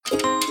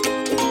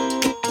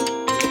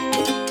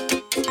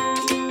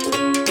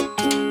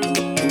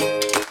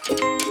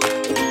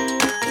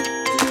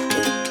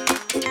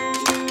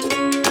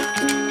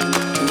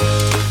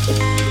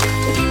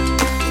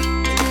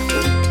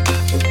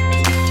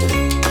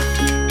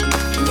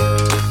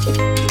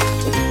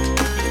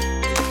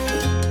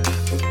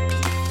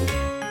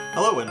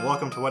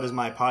What is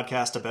my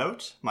podcast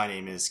about? My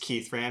name is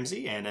Keith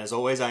Ramsey, and as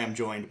always, I am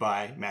joined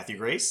by Matthew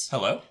Grace.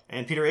 Hello.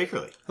 And Peter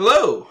Akerley.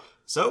 Hello.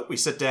 So, we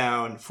sit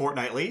down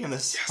fortnightly in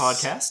this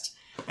podcast,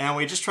 and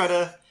we just try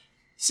to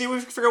see if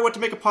we can figure out what to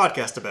make a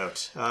podcast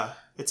about.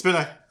 It's been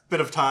a bit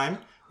of time.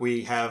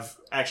 We have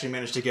actually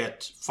managed to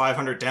get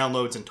 500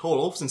 downloads in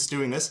total since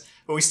doing this,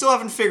 but we still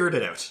haven't figured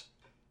it out.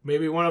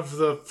 Maybe one of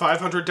the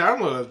 500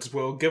 downloads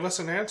will give us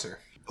an answer.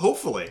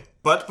 Hopefully.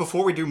 But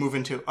before we do move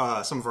into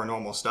some of our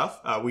normal stuff,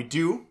 we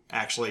do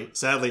actually,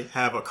 sadly,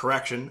 have a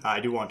correction I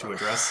do want to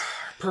address.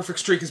 Perfect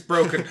streak is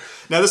broken.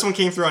 Now, this one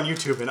came through on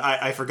YouTube, and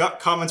I forgot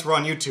comments were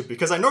on YouTube,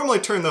 because I normally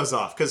turn those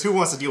off, because who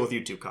wants to deal with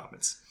YouTube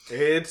comments?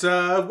 It's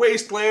a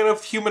wasteland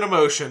of human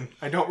emotion.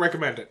 I don't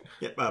recommend it.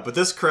 Yep, but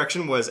this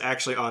correction was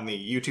actually on the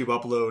YouTube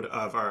upload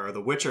of our The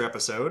Witcher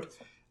episode.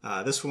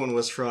 This one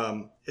was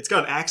from, it's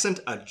got an accent,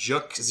 a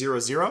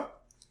Juk00.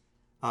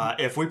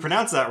 If we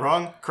pronounce that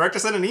wrong, correct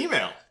us in an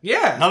email.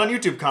 Yeah. Not on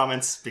YouTube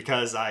comments,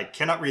 because I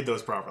cannot read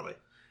those properly.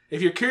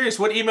 If you're curious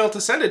what email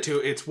to send it to,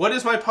 it's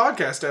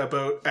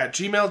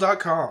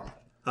whatismypodcastabout@gmail.com.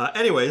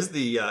 Anyways,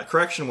 the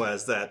correction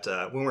was that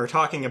when we were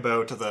talking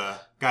about the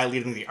guy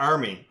leading the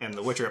army in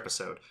the Witcher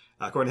episode,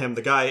 according to him,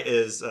 the guy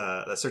is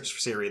the search for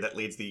Ciri that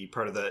leads the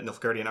part of the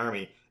Nilfgaardian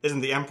army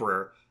isn't the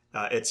Emperor.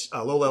 It's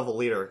a low-level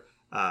leader,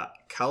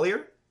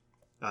 Kalir.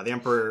 The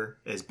Emperor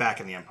is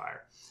back in the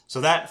Empire. So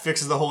that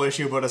fixes the whole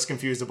issue about us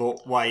confused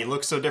about why he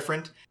looks so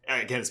different.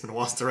 Again, it's been a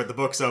while since I read the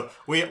book, so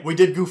we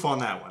did goof on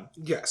that one.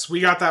 Yes,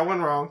 we got that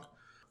one wrong.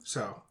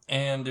 So.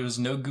 And there was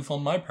no goof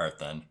on my part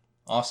then.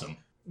 Awesome.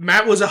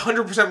 Matt was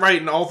 100%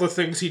 right in all the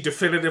things he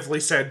definitively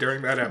said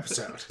during that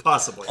episode.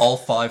 Possibly. All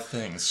 5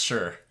 things,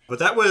 sure. But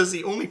that was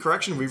the only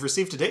correction we've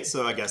received to date,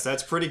 so I guess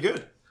that's pretty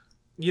good.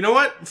 You know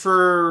what?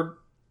 For,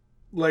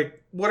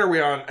 what are we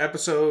on?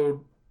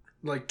 Episode,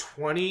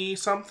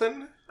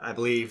 20-something? I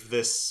believe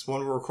this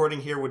one we're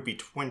recording here would be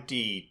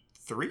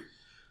 23?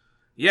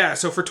 Yeah,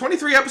 so for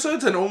 23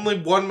 episodes and only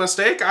one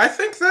mistake, I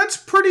think that's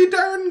pretty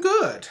darn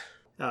good.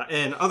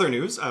 In other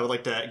news, I would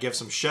like to give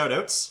some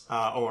shout-outs,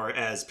 or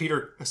as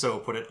Peter so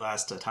put it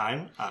last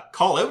time,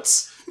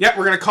 call-outs. Yeah,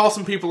 we're going to call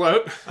some people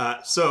out.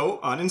 So,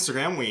 on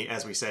Instagram, we,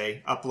 as we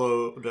say,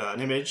 upload an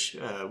image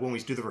when we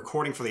do the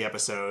recording for the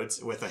episodes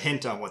with a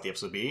hint on what the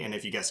episode would be, and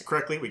if you guess it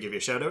correctly, we give you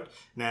a shout-out.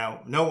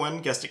 Now, no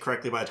one guessed it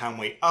correctly by the time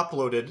we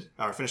uploaded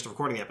or finished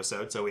recording the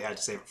episode, so we had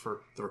to save it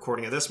for the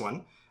recording of this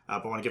one.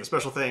 But I want to give a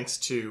special thanks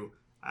to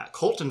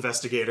Cult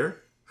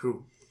Investigator,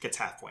 who gets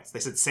half points. They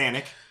said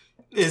Sanic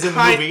is in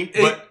the movie,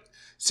 but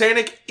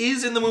Sanic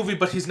is in the movie,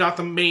 but he's not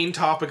the main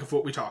topic of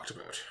what we talked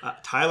about.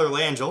 Tyler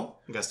Langell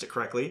guessed it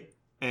correctly,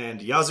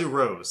 and Yazoo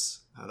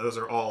Rose. Those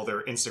are all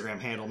their Instagram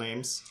handle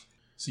names.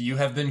 So you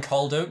have been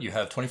called out. You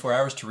have 24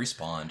 hours to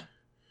respond.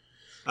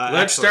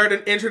 Let's start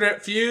an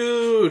internet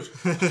feud.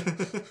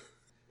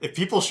 If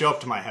people show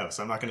up to my house,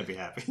 I'm not going to be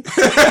happy.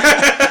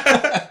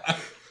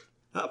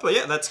 But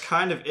yeah, that's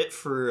kind of it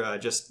for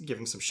just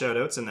giving some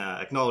shout-outs and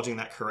acknowledging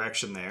that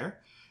correction there.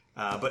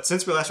 But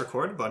since we last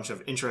recorded, a bunch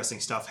of interesting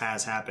stuff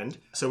has happened.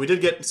 So we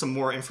did get some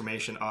more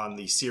information on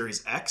the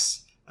Series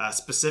X,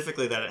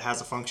 specifically that it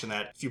has a function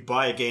that if you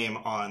buy a game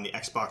on the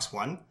Xbox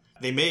One,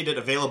 they made it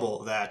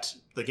available that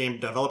the game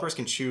developers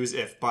can choose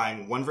if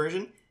buying one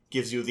version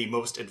gives you the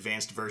most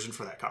advanced version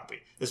for that copy.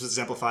 This was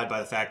exemplified by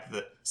the fact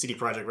that CD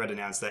Projekt Red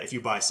announced that if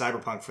you buy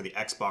Cyberpunk for the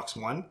Xbox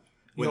One,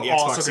 when the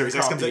Xbox Series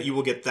X comes out, you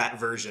will get that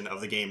version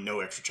of the game, no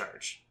extra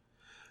charge.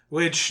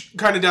 Which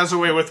kind of does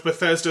away with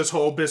Bethesda's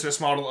whole business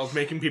model of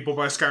making people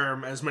buy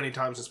Skyrim as many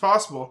times as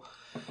possible.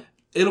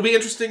 It'll be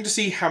interesting to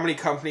see how many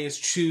companies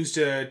choose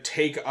to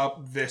take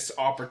up this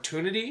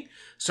opportunity.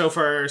 So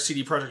far,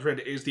 CD Projekt Red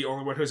is the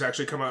only one who's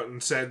actually come out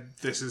and said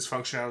this is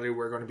functionality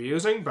we're going to be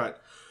using,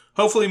 but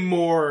hopefully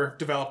more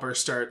developers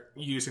start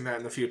using that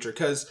in the future,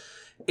 because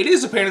it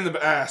is a pain in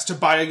the ass to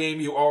buy a game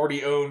you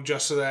already own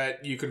just so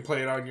that you can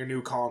play it on your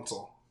new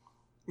console.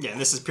 Yeah,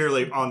 and this is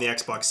purely on the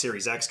Xbox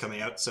Series X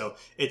coming out, so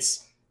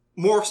it's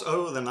more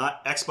so than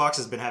not, Xbox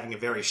has been having a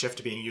very shift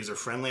to being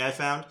user-friendly, I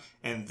found,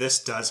 and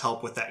this does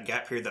help with that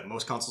gap period that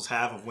most consoles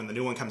have of when the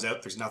new one comes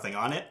out, there's nothing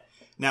on it.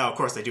 Now, of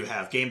course, they do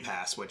have Game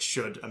Pass, which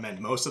should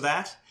amend most of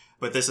that,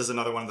 but this is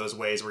another one of those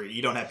ways where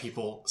you don't have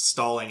people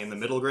stalling in the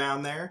middle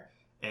ground there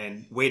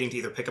and waiting to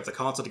either pick up the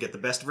console to get the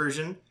best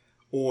version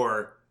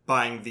or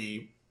buying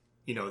the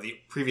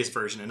previous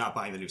version and not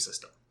buying the new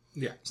system.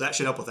 Yeah. So that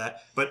should help with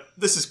that. But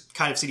this is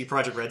kind of CD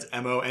Projekt Red's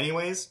MO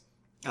anyways.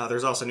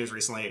 There's also news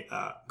recently,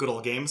 Good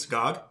Old Games,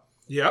 GOG,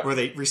 where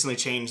they recently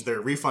changed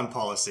their refund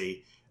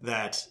policy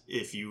that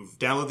if you've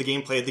downloaded the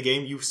game, played the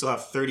game, you still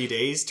have 30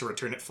 days to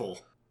return it full.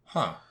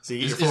 Huh. So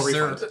you get your full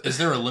refund. Is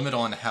there a limit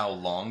on how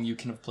long you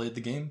can have played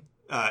the game?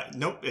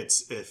 Nope.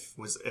 It's if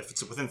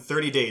it's within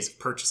 30 days of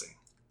purchasing.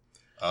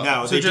 Oh.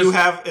 Now, so they do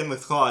have in the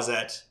clause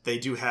that they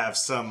do have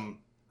some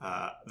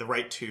the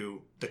right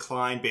to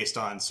decline based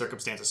on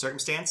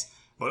circumstance,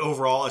 but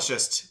overall it's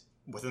just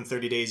within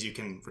 30 days you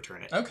can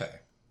return it. Okay.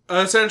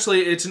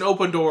 Essentially, it's an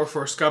open door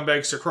for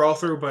scumbags to crawl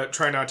through, but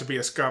try not to be a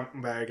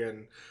scumbag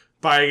and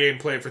buy a game,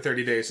 play it for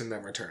 30 days, and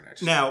then return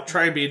it. Now,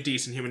 try and be a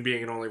decent human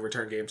being and only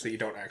return games that you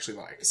don't actually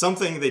like.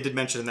 something they did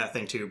mention in that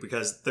thing too,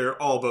 because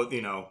they're all about,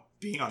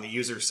 being on the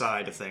user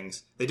side of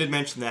things. They did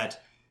mention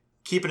that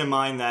keeping in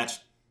mind that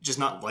just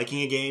not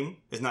liking a game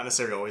is not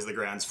necessarily always the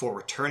grounds for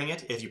returning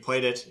it. If you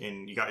played it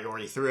and you got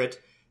already through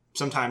it,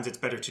 sometimes it's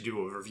better to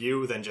do a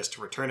review than just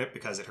to return it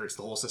because it hurts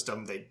the whole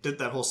system. They did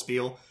that whole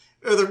spiel.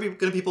 Are there going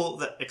to be people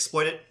that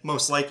exploit it?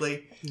 Most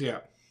likely. Yeah.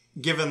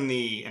 Given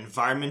the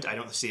environment, I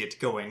don't see it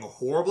going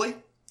horribly.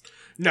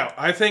 No,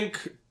 I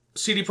think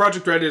CD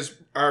Projekt Red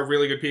are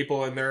really good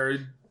people, and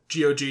they're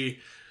GOG.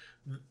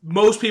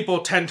 Most people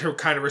tend to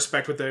kind of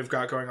respect what they've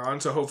got going on,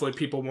 so hopefully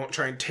people won't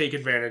try and take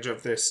advantage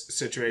of this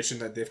situation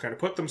that they've kind of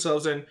put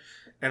themselves in,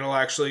 and it'll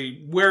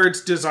actually, where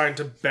it's designed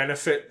to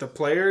benefit the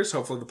players,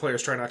 hopefully the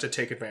players try not to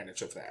take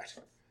advantage of that.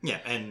 Yeah,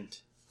 and...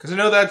 Because I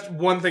know that's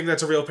one thing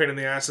that's a real pain in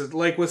the ass.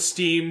 Like with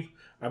Steam,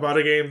 I bought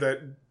a game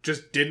that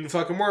just didn't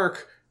fucking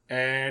work,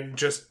 and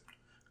just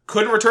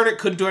couldn't return it,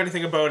 couldn't do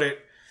anything about it.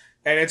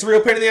 And it's a real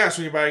pain in the ass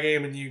when you buy a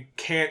game and you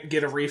can't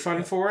get a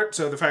refund for it.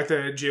 So the fact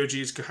that GOG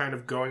is kind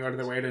of going out of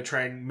their way to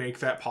try and make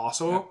that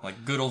possible. Yeah,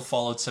 like good old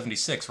Fallout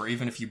 76, where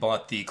even if you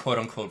bought the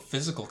quote-unquote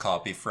physical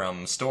copy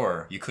from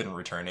store, you couldn't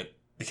return it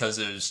because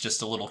it was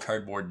just a little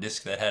cardboard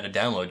disc that had a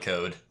download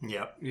code.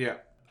 Yep. Yeah.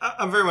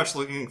 I'm very much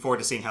looking forward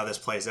to seeing how this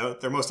plays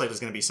out. There most likely is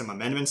going to be some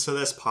amendments to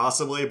this,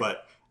 possibly,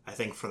 but I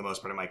think for the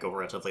most part it might go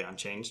relatively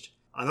unchanged.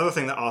 Another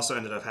thing that also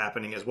ended up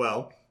happening as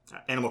well,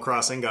 Animal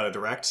Crossing got a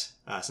direct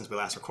since we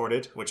last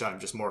recorded, which I'm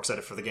just more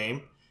excited for the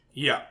game.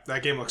 Yeah,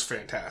 that game looks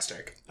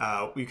fantastic.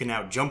 You can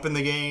now jump in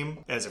the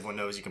game. As everyone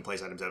knows, you can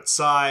place items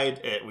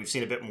outside. We've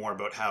seen a bit more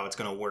about how it's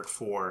going to work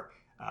for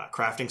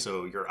crafting,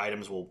 so your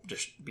items will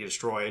just be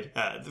destroyed.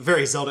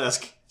 Very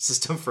Zelda-esque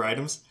system for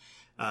items.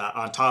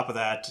 On top of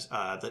that,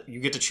 you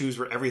get to choose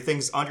where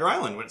everything's on your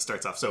island when it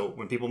starts off. So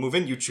when people move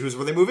in, you choose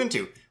where they move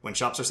into. When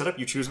shops are set up,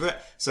 you choose where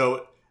that.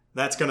 So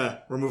that's going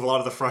to remove a lot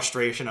of the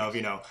frustration of,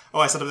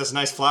 I set up this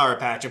nice flower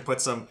patch and put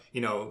some,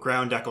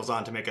 ground decals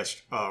on to make a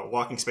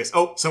walking space.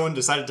 Oh, someone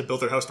decided to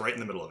build their house right in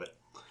the middle of it.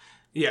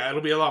 Yeah,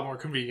 it'll be a lot more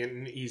convenient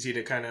and easy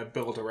to kind of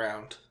build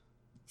around.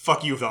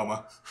 Fuck you,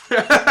 Velma.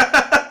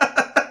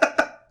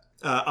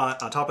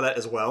 On top of that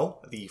as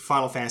well, the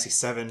Final Fantasy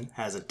VII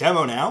has a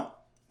demo now.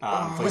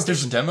 Wait,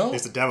 there's a demo?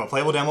 There's a demo,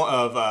 playable demo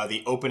of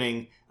the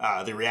opening,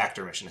 the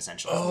reactor mission,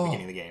 essentially, from the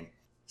beginning of the game.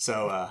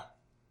 So,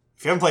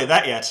 if you haven't played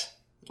that yet,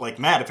 like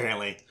Matt,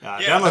 apparently,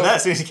 download that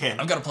as soon as you can.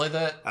 I've got to play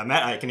that.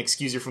 Matt, I can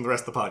excuse you from the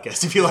rest of the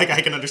podcast if you like.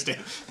 I can understand.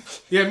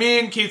 Yeah, me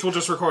and Keith will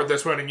just record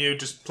this one, and you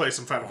just play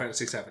some Final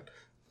Fantasy VII.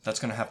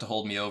 That's going to have to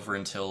hold me over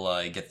until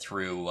I get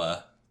through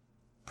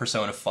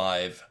Persona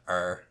 5,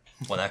 or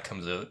when that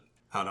comes out.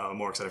 I don't know, I'm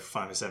more excited for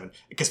Final Fantasy VII.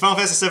 Because Final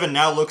Fantasy VII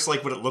now looks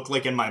like what it looked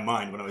like in my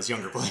mind when I was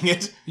younger playing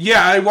it.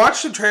 Yeah, I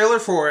watched the trailer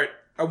for it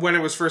when it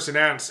was first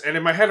announced, and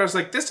in my head I was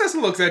like, this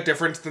doesn't look that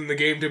different than the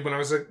game did when I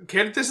was a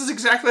kid. This is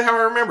exactly how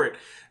I remember it.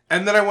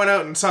 And then I went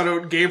out and saw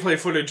gameplay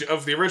footage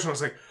of the original. I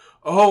was like,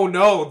 oh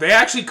no, they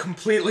actually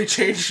completely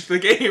changed the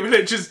game, and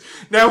it just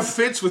now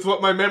fits with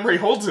what my memory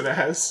holds it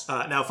as.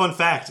 Now, fun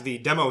fact, the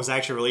demo was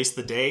actually released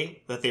the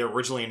day that they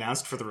originally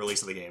announced for the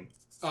release of the game.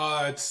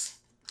 It's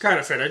kind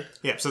of fitting.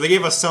 Yeah, so they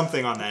gave us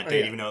something on that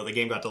date, yeah. even though the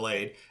game got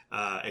delayed.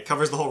 It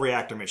covers the whole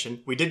reactor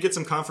mission. We did get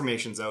some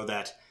confirmations, though,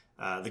 that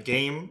the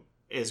game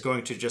is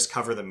going to just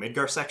cover the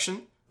Midgar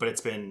section, but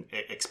it's been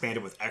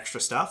expanded with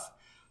extra stuff.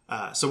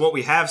 So what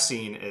we have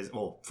seen is,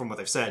 well, from what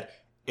they've said,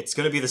 it's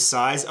going to be the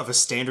size of a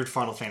standard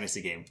Final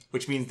Fantasy game,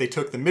 which means they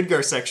took the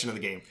Midgar section of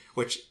the game,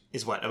 which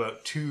is what,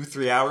 about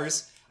 2-3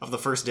 hours of the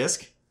first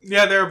disc?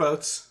 Yeah,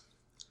 thereabouts.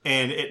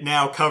 And it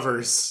now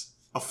covers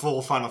a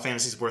full Final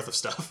Fantasy's worth of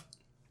stuff,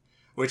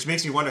 which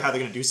makes me wonder how they're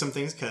going to do some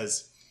things,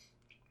 because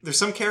there's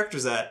some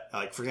characters that,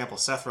 like, for example,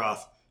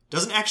 Sephiroth,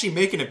 doesn't actually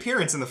make an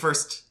appearance in the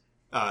first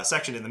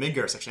section, in the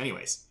Midgar section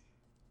anyways.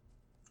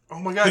 Oh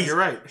my god, you're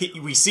right.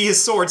 We see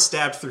his sword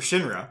stabbed through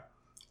Shinra,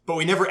 but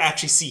we never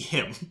actually see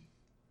him.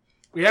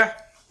 Yeah.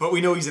 But we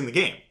know he's in the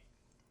game.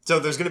 So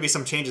there's going to be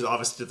some changes,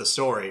 obviously, to the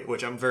story,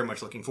 which I'm very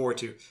much looking forward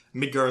to.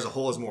 Midgar as a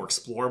whole is more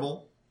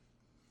explorable.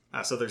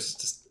 So there's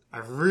just... I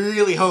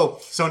really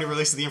hope Sony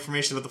releases the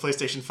information about the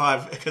PlayStation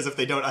 5, because if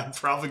they don't, I'm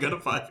probably going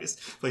to buy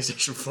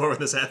PlayStation 4 when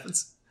this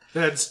happens.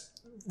 That's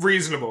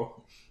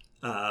reasonable.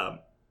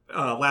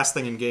 Last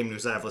thing in game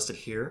news I have listed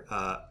here.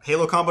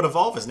 Halo Combat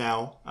Evolve is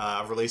now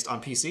released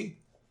on PC.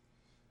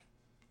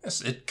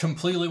 Yes, it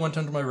completely went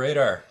under my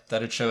radar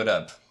that it showed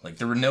up. Like,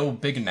 there were no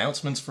big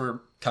announcements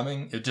for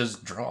coming. It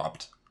just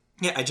dropped.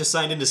 Yeah, I just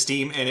signed into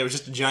Steam, and it was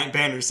just a giant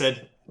banner that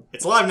said,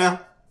 it's live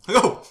now.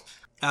 Oh!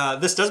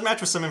 This does match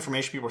with some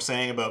information people were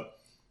saying about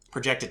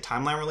projected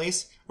timeline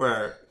release,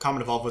 where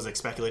Combat Evolve was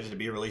expected to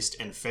be released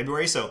in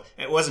February, so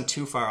it wasn't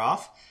too far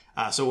off.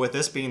 So with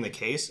this being the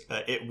case,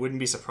 it wouldn't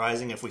be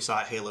surprising if we saw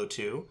Halo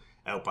 2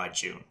 out by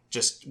June,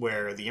 just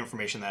where the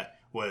information that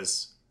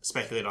was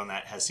speculated on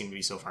that has seemed to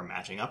be so far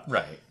matching up.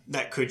 Right.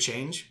 That could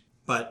change,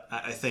 but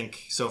I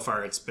think so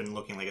far it's been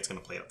looking like it's going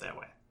to play out that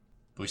way.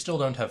 But we still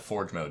don't have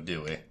Forge mode,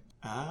 do we?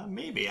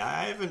 Maybe.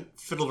 I haven't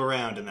fiddled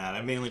around in that.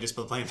 I've mainly just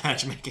been playing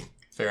matchmaking.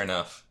 Fair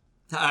enough.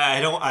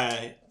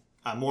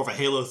 I'm more of a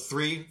Halo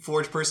 3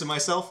 Forge person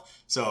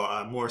myself, so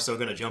I'm more so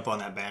going to jump on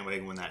that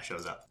bandwagon when that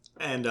shows up.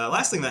 And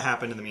last thing that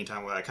happened in the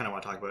meantime, what I kind of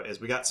want to talk about, is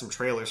we got some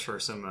trailers for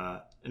some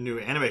new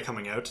anime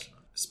coming out.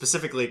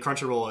 Specifically,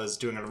 Crunchyroll is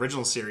doing an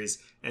original series,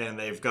 and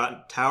they've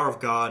got Tower of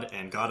God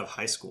and God of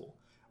High School,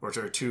 which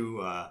are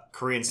two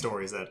Korean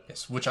stories that...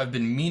 Yes, which I've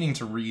been meaning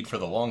to read for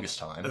the longest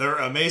time. They're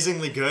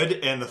amazingly good,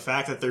 and the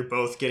fact that they're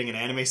both getting an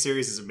anime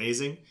series is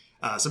amazing.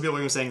 Some people are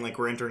even saying, like,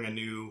 we're entering a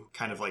new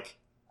kind of, like,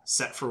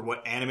 set for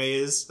what anime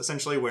is,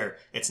 essentially, where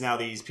it's now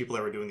these people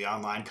that were doing the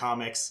online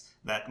comics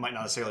that might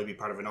not necessarily be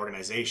part of an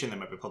organization, that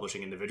might be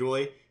publishing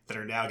individually, that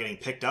are now getting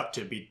picked up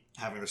to be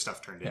having their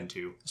stuff turned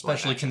into.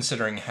 Especially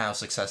considering how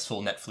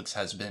successful Netflix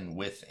has been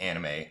with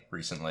anime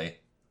recently.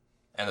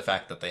 And the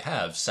fact that they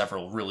have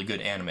several really good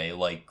anime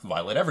like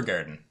Violet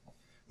Evergarden,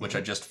 which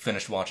I just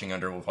finished watching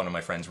under one of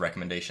my friend's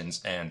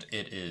recommendations, and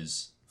it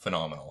is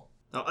phenomenal.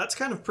 Now, that's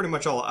kind of pretty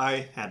much all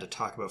I had to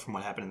talk about from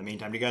what happened in the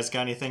meantime. Do you guys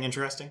got anything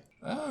interesting?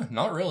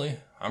 Not really.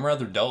 I'm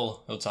rather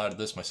dull outside of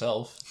this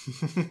myself.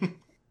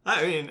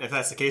 I mean, if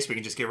that's the case, we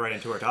can just get right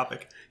into our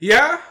topic.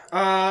 Yeah,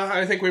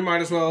 I think we might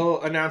as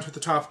well announce what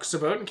the topic's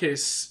about in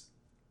case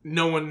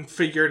no one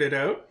figured it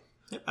out.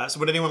 So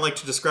would anyone like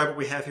to describe what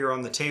we have here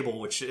on the table,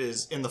 which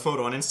is in the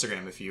photo on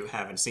Instagram if you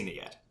haven't seen it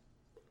yet?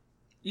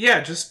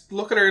 Yeah, just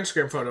look at our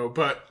Instagram photo,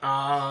 but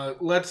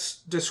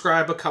let's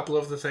describe a couple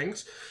of the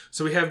things.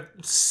 So we have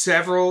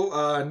several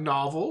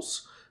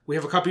novels. We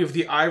have a copy of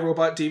the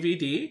iRobot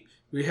DVD.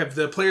 We have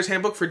the Player's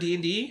Handbook for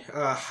D&D,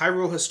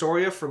 Hyrule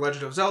Historia for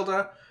Legend of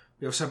Zelda.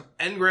 We have some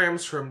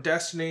engrams from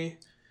Destiny.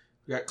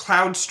 We got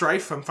Cloud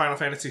Strife from Final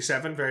Fantasy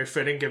VII, very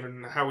fitting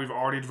given how we've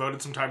already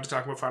devoted some time to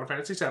talking about Final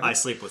Fantasy VII. I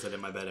sleep with it in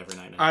my bed every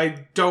night now.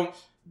 I don't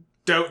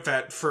doubt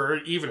that for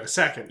even a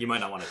second. You might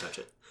not want to touch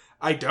it.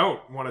 I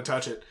don't want to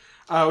touch it.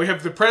 We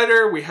have the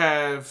Predator. We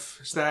have,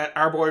 is that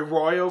our boy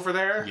Roy over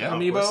there? Yeah,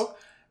 Amiibo.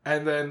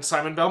 And then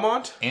Simon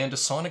Belmont. And a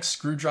Sonic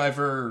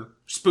Screwdriver...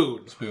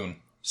 Spoon.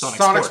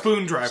 Sonic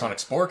Spoon Driver. Sonic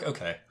Spork?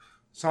 Okay.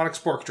 Sonic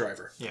Spork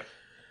Driver. Yeah.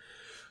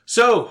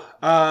 So,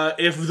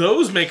 if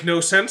those make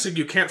no sense and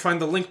you can't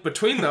find the link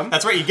between them...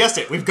 That's right, you guessed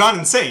it. We've gone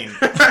insane.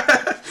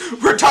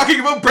 We're talking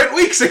about Brent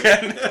Weeks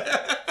again.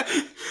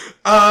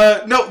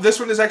 No, this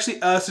one is actually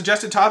a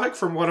suggested topic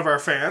from one of our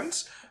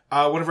fans.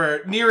 One of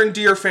our near and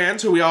dear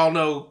fans who we all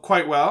know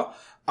quite well.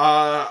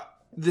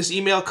 This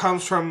email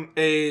comes from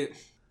a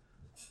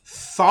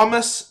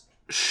Thomas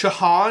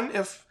Shahan,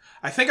 if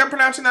I think I'm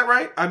pronouncing that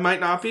right. I might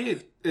not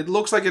be. It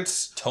looks like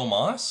it's...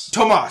 Tomas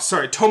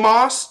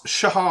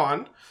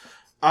Shahan.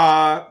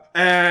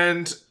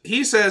 And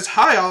he says,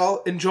 "Hi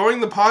all,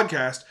 enjoying the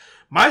podcast.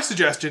 My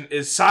suggestion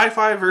is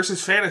sci-fi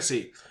versus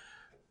fantasy."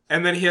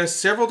 And then he has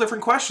several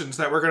different questions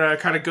that we're going to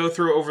kind of go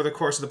through over the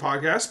course of the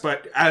podcast.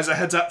 But as a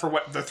heads up for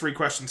what the three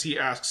questions he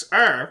asks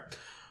are,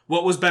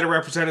 what was better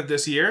represented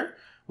this year?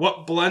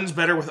 What blends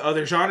better with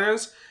other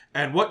genres?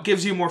 And what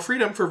gives you more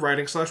freedom for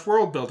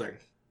writing/world building?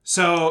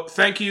 So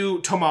thank you,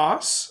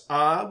 Tomas.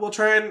 We'll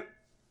try and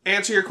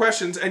answer your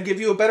questions and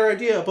give you a better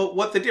idea about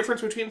what the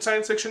difference between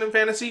science fiction and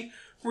fantasy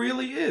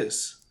really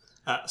is.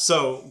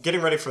 So,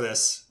 getting ready for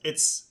this,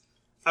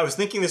 I was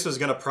thinking this was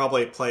going to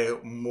probably play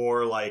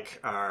more like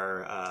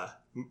our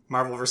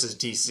Marvel vs.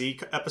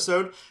 DC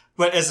episode,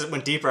 but as it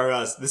went deeper, I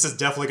realized this is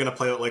definitely going to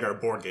play out like our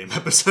board game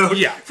episode.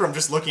 Yeah. From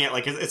just looking at,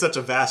 like, it's such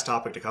a vast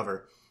topic to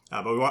cover.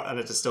 But we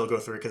wanted to still go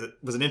through it because it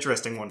was an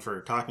interesting one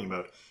for talking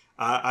about.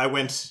 I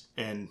went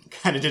and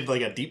kind of did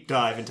like a deep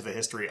dive into the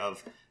history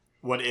of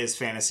what is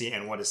fantasy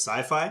and what is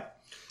sci-fi.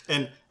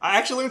 And I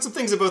actually learned some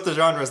things about the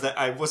genres that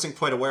I wasn't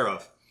quite aware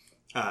of.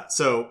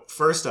 So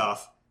first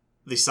off,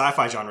 the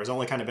sci-fi genre has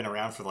only kind of been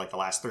around for like the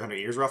last 300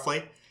 years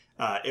roughly.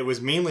 It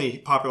was mainly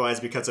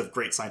popularized because of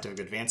great scientific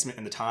advancement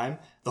in the time.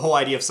 The whole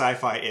idea of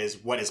sci-fi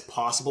is what is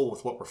possible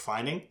with what we're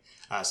finding.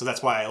 So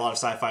that's why a lot of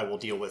sci-fi will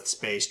deal with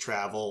space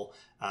travel,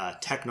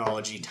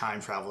 technology,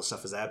 time travel,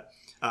 stuff as that.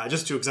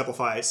 Just to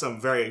exemplify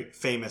some very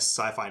famous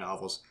sci-fi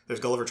novels,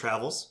 there's Gulliver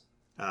Travels.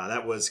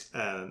 That was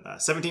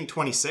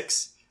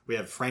 1726. We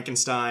have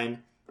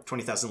Frankenstein,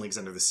 20,000 Leagues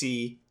Under the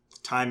Sea,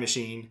 Time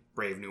Machine,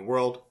 Brave New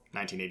World,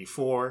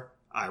 1984,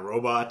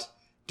 iRobot,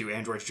 Do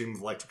Androids Dream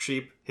of Electric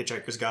Sheep,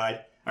 Hitchhiker's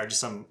Guide, are just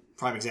some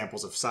prime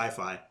examples of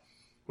sci-fi.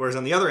 Whereas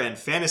on the other end,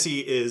 fantasy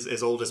is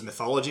as old as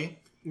mythology.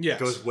 Yes.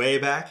 It goes way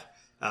back.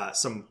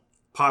 Some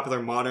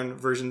popular modern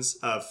versions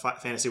of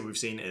fantasy we've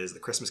seen is The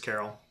Christmas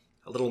Carol,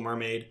 A Little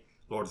Mermaid,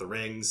 Lord of the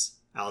Rings,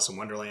 Alice in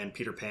Wonderland,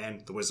 Peter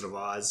Pan, The Wizard of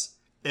Oz.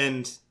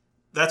 And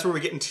that's where we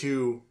get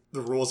into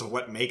the rules of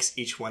what makes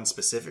each one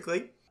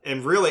specifically.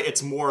 And really,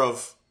 it's more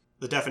of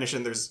the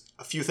definition. There's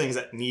a few things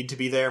that need to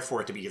be there for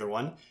it to be either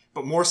one.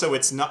 But more so,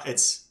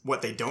 it's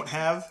what they don't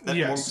have that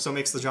more so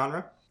makes the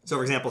genre. So,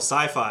 for example,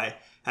 sci-fi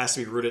has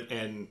to be rooted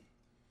in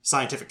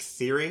scientific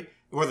theory.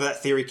 Whether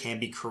that theory can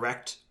be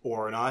correct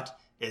or not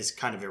is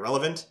kind of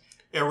irrelevant.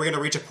 Are we going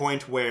to reach a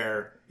point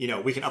where,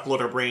 we can upload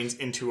our brains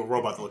into a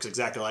robot that looks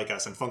exactly like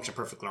us and function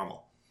perfectly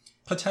normal?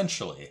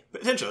 Potentially.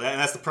 Potentially, and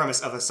that's the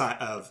premise of a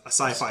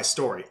sci-fi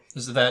story.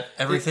 Is that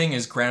everything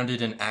is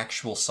grounded in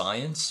actual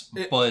science,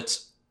 but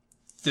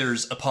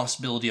there's a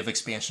possibility of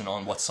expansion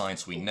on what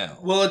science we know.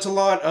 Well, it's a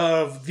lot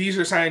of, these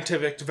are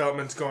scientific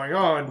developments going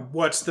on,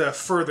 what's the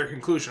further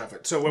conclusion of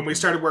it? So when we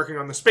started working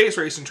on the space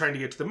race and trying to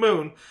get to the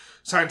moon,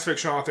 science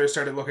fiction authors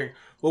started looking,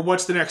 well,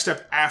 what's the next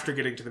step after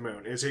getting to the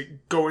moon? Is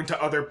it going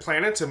to other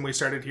planets? And we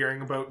started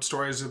hearing about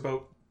stories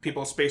about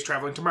people space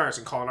traveling to Mars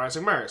and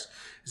colonizing Mars.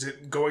 Is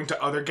it going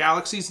to other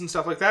galaxies and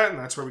stuff like that? And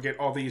that's where we get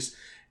all these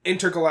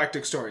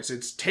intergalactic stories.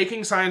 It's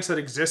taking science that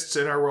exists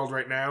in our world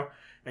right now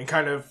and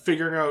kind of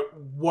figuring out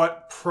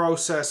what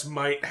process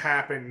might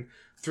happen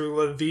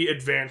through the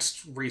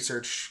advanced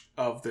research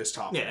of this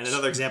topic. Yeah, and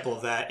another example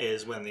of that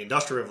is when the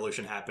Industrial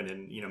Revolution happened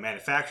and,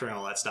 manufacturing and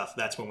all that stuff,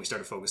 that's when we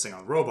started focusing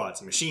on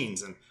robots and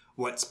machines and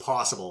what's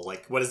possible.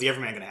 Like, what is the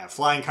Everman going to have?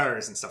 Flying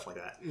cars and stuff like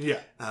that. Yeah.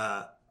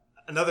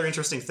 Another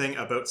interesting thing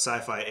about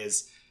sci-fi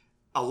is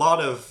a lot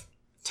of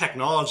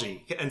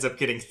technology ends up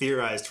getting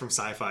theorized from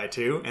sci-fi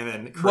too, and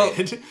then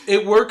created. Well,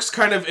 it works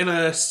kind of in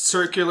a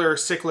circular,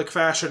 cyclic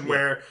fashion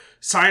where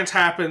science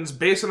happens.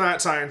 Based on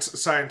that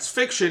science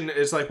fiction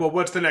is like, well,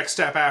 what's the next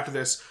step after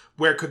this?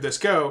 Where could this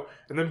go?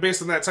 And then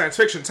based on that science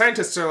fiction,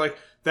 scientists are like,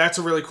 that's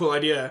a really cool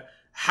idea.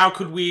 How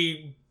could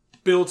we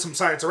build some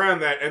science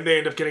around that? And they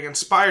end up getting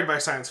inspired by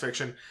science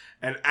fiction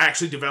and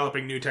actually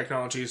developing new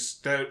technologies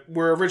that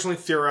were originally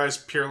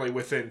theorized purely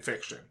within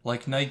fiction.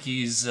 Like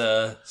Nike's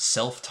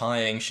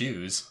self-tying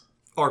shoes.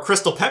 Or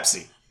Crystal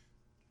Pepsi.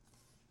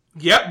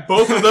 Yep,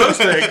 both of those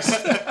things.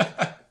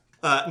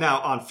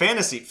 Now, on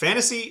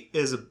fantasy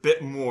is a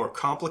bit more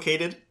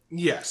complicated.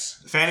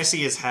 Yes.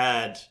 Fantasy has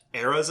had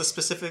eras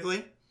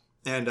specifically,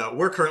 and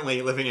we're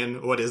currently living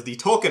in what is the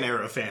Tolkien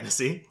era of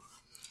fantasy.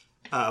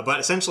 But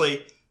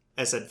essentially,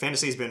 as I said,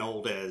 fantasy has been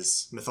old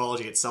as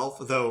mythology itself,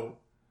 though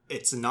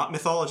it's not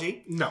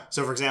mythology. No.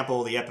 So, for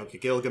example, the Epic of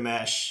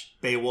Gilgamesh,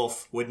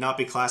 Beowulf, would not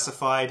be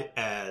classified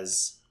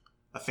as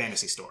a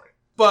fantasy story.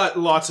 But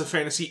lots of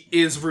fantasy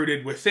is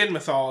rooted within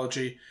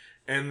mythology,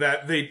 and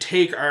that they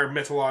take our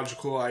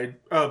mythological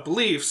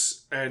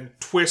beliefs and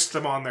twist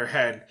them on their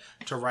head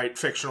to write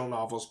fictional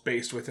novels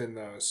based within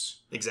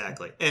those.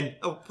 Exactly. And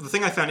the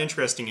thing I found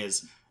interesting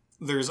is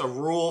there's a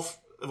rule,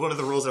 one of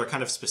the rules that are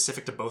kind of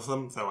specific to both of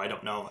them, though I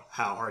don't know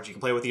how hard you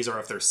can play with these or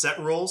if they're set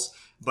rules,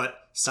 but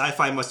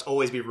sci-fi must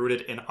always be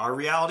rooted in our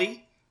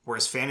reality,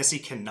 whereas fantasy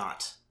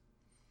cannot.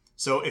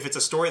 So if it's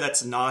a story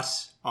that's not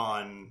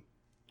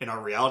in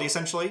our reality,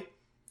 essentially,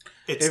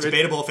 it's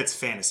debatable if it's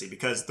fantasy,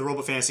 because the rule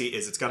of fantasy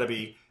is it's got to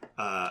be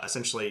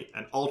essentially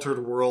an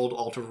altered world,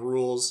 altered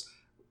rules.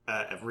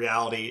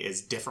 Reality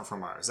is different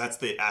from ours. That's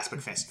the aspect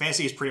of fantasy.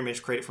 Fantasy is pretty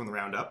much created from the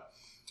ground up.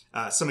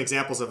 Some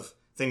examples of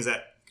things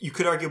that you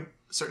could argue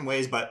certain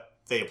ways, but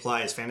they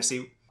apply as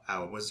fantasy.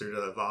 Wizard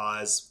of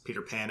Oz,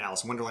 Peter Pan,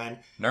 Alice in Wonderland.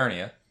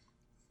 Narnia.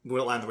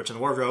 Lion, the Witch, and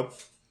the Wardrobe.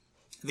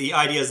 The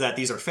idea is that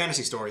these are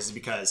fantasy stories is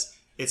because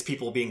it's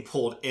people being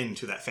pulled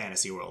into that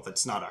fantasy world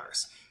that's not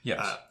ours.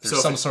 Yes.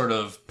 There's some sort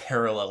of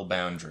parallel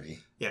boundary.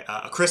 Yeah,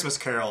 A Christmas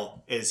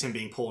Carol is him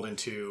being pulled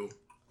into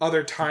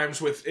other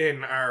times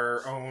within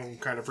our own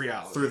kind of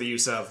reality. Through the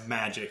use of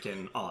magic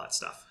and all that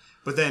stuff.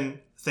 But then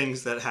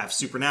things that have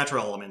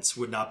supernatural elements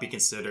would not be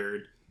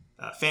considered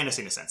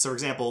fantasy in a sense. So, for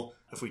example,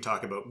 if we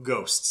talk about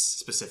ghosts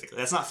specifically,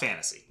 that's not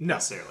fantasy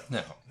necessarily.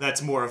 No.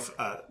 That's more of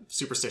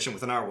superstition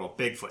within our world,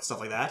 Bigfoot, stuff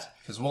like that.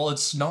 Because while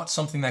it's not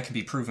something that can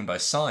be proven by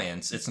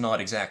science, it's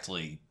not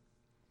exactly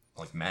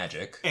like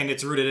magic. And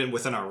it's rooted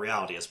within our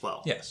reality as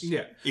well. Yes.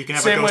 Yeah. You can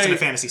have a ghost in a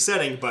fantasy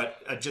setting,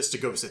 but just a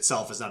ghost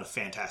itself is not a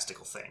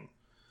fantastical thing.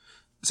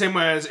 Same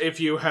way as if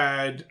you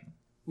had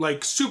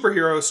like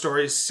superhero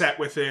stories set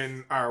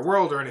within our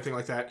world or anything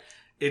like that,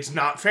 it's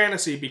not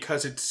fantasy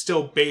because it's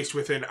still based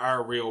within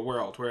our real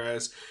world.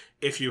 Whereas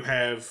if you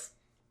have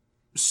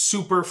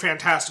super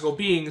fantastical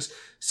beings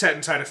set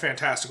inside a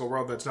fantastical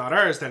world that's not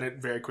ours, then it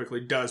very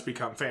quickly does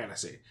become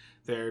fantasy.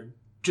 They're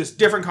just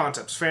different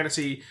concepts.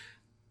 Fantasy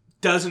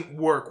doesn't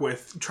work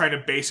with trying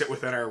to base it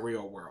within our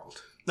real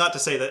world. Not to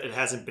say that it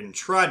hasn't been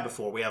tried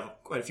before. We have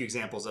quite a few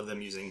examples of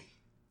them using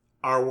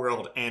our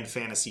world and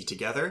fantasy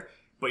together,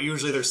 but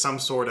usually there's some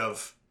sort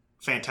of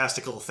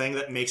fantastical thing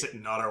that makes it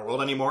not our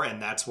world anymore,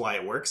 and that's why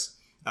it works.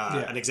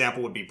 An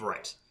example would be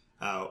Bright,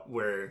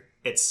 where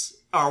it's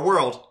our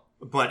world,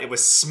 but it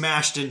was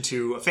smashed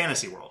into a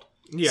fantasy world.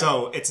 Yeah.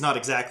 So it's not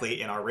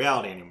exactly in our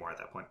reality anymore at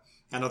that point.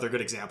 Another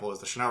good example is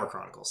the Shannara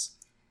Chronicles,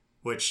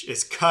 which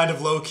is kind of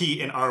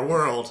low-key in our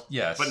world,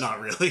 yes, but not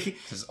really.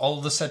 Because all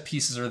of the set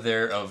pieces are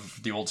there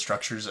of the old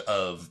structures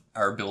of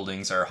our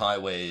buildings, our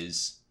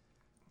highways,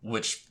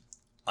 which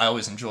I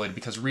always enjoyed,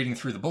 because reading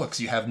through the books,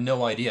 you have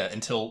no idea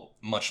until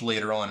much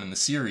later on in the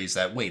series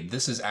that, wait,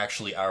 this is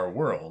actually our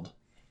world,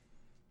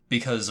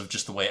 because of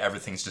just the way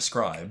everything's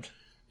described.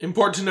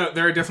 Important to note,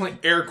 there are definitely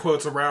air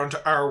quotes around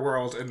our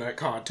world in that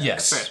context.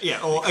 Yes.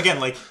 Yeah, well, again,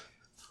 like,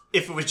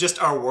 if it was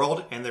just our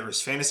world and there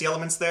was fantasy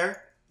elements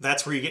there,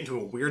 that's where you get into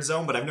a weird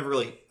zone, but I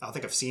don't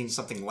think I've seen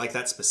something like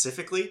that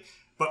specifically.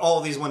 But all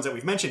of these ones that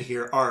we've mentioned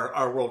here are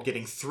our world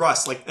getting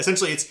thrust. Like,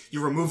 essentially, it's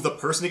you remove the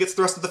person who gets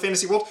thrust into the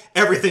fantasy world,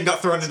 everything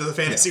got thrown into the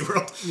fantasy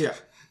world. Yeah.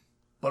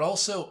 But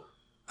also,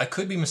 I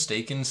could be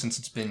mistaken since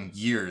it's been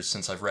years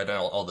since I've read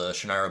all the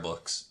Shannara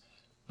books,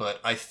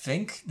 but I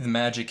think the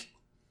magic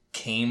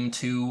came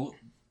to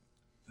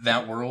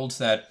that world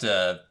that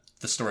the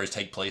stories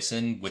take place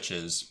in, which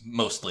is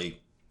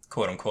mostly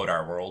quote-unquote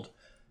our world.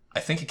 I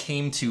think it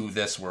came to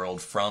this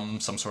world from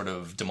some sort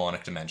of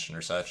demonic dimension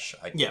or such.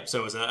 Yeah, so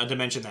it was a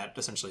dimension that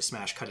essentially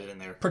Smash cut it in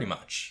there. Pretty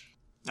much.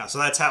 So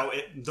that's how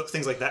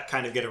things like that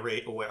kind of get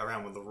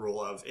around with the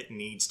rule of it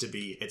needs to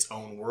be its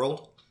own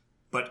world,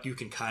 but you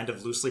can kind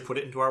of loosely put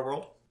it into our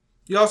world.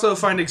 You also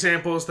find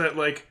examples that,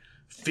 like,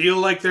 feel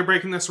like they're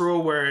breaking this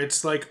rule, where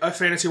it's, like, a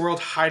fantasy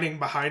world hiding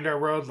behind our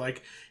world,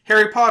 like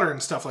Harry Potter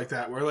and stuff like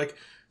that, where, like,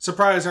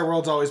 surprise, our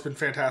world's always been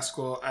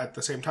fantastical at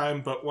the same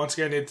time, but once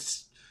again,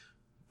 it's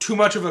too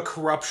much of a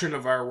corruption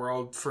of our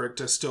world for it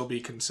to still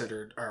be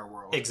considered our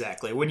world.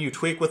 Exactly. When you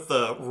tweak with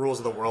the rules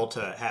of the world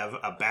to have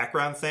a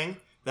background thing,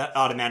 that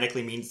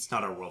automatically means it's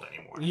not our world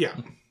anymore. Yeah.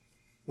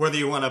 Whether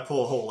you want to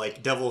pull a whole,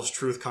 like, devil's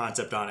truth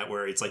concept on it,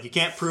 where it's like, you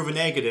can't prove a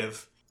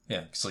negative.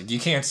 Yeah, it's like, you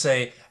can't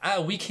say,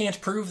 we can't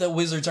prove that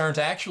wizards aren't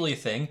actually a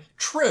thing.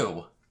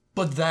 True,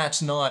 but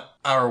that's not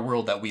our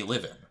world that we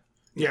live in.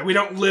 Yeah, we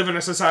don't live in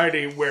a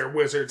society where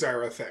wizards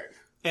are a thing.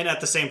 And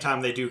at the same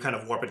time, they do kind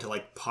of warp into,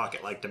 like,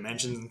 pocket-like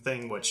dimensions and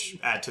thing, which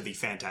add to the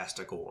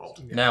fantastical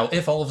world. Yeah. Now,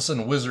 if all of a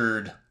sudden a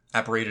wizard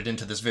apparated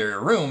into this very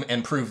room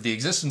and proved the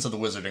existence of the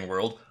wizarding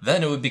world,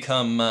 then it would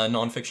become a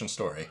non-fiction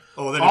story.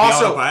 Oh, then it'd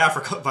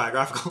be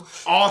autobiographical.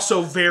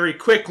 Also, very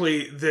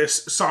quickly,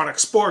 this sonic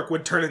spork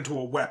would turn into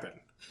a weapon.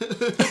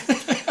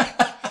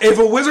 If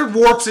a wizard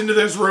warps into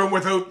this room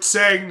without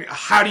saying,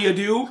 how do you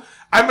do?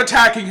 I'm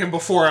attacking him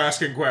before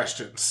asking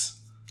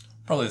questions.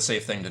 Probably the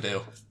safe thing to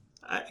do.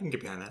 I can get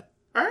behind that.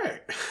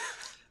 Alright.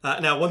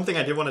 Now, one thing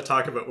I did want to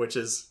talk about, which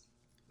is,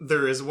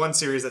 there is one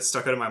series that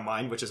stuck out in my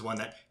mind, which is one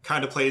that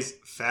kind of plays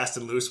fast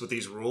and loose with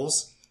these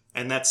rules,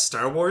 and that's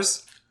Star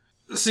Wars.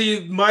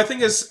 See, my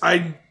thing is,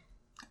 I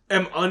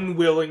am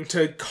unwilling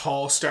to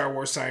call Star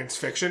Wars science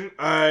fiction.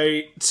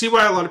 I see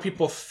why a lot of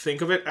people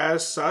think of it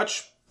as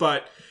such,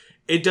 but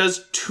it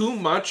does too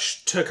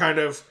much to kind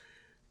of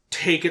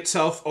take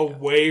itself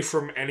away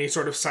from any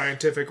sort of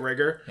scientific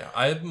rigor. Yeah,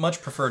 I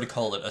much prefer to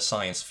call it a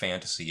science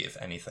fantasy,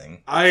 if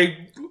anything.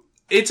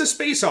 It's a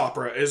space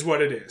opera, is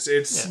what it is.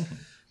 It's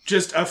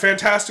just a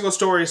fantastical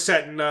story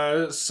set in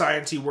a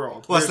science-y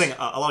world. Well, that's the thing.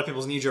 A lot of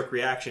people's knee-jerk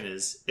reaction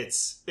is,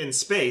 it's in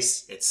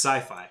space, it's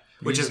sci-fi,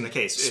 which isn't the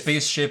case.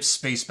 Spaceships,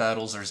 space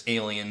battles, there's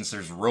aliens,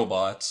 there's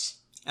robots.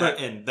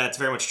 And that's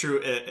very much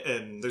true.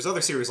 And there's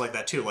other series like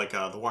that, too, like the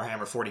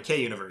Warhammer 40k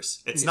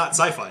universe. It's not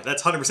sci-fi.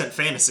 That's 100%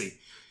 fantasy.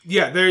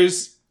 Yeah,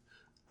 there's,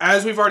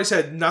 as we've already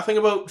said, nothing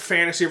about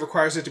fantasy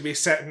requires it to be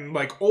set in,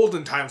 like,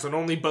 olden times when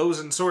only bows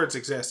and swords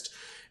exist.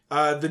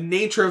 The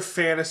nature of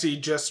fantasy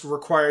just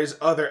requires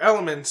other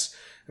elements,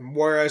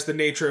 whereas the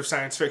nature of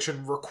science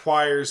fiction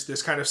requires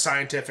this kind of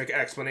scientific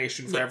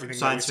explanation for everything.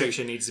 Science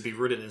fiction needs to be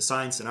rooted in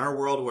science in our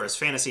world, whereas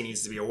fantasy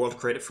needs to be a world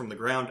created from the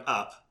ground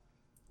up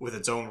with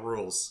its own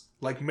rules.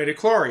 Like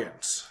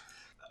midichlorians.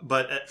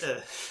 But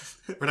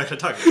we're not going to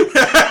talk about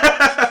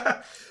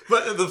it.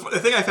 But the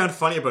thing I found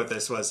funny about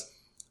this was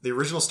the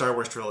original Star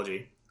Wars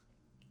trilogy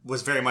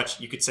was very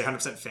much, you could say,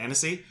 100%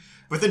 fantasy.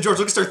 But then George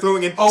Lucas started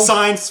throwing in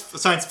science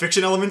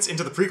fiction elements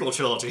into the prequel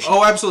trilogy.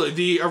 Oh, absolutely.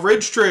 The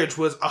Original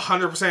was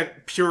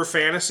 100% pure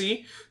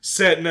fantasy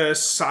set in a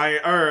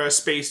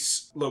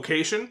space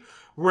location.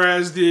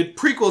 Whereas the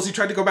prequels, he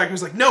tried to go back and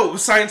was like, no, it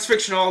was science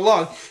fiction all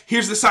along.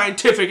 Here's the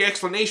scientific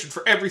explanation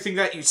for everything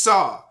that you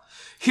saw.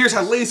 Here's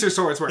how laser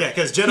swords work. Yeah,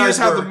 because Jedi. Here's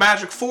how the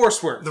magic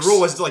force works. The rule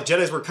was, like,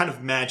 Jedis were kind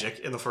of magic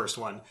in the first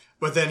one.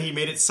 But then he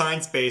made it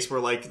science-based, where,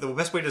 like, the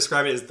best way to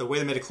describe it is the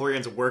way the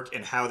midichlorians work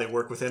and how they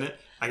work within it.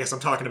 I guess I'm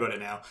talking about it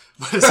now.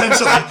 But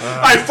essentially...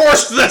 I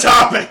forced the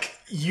topic!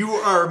 You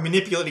are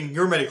manipulating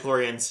your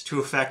midichlorians to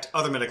affect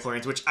other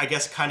midichlorians, which I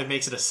guess kind of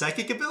makes it a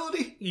psychic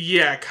ability?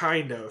 Yeah,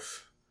 kind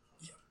of.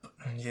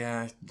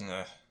 Yeah,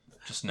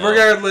 just no.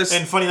 Regardless...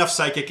 And funny enough,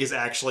 psychic is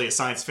actually a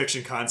science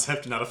fiction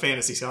concept, not a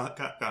fantasy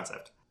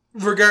concept.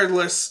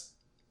 Regardless,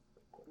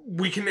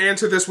 we can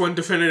answer this one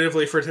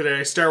definitively for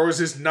today. Star Wars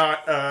is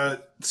not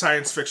a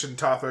science fiction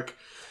topic.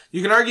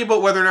 You can argue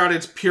about whether or not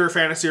it's pure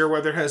fantasy or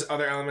whether it has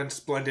other elements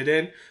blended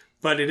in,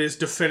 but it is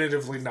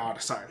definitively not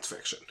a science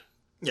fiction.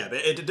 Yeah,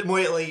 but it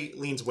definitely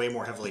leans way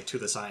more heavily to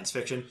the science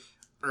fiction.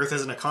 Earth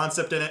isn't a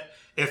concept in it.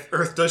 If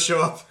Earth does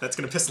show up, that's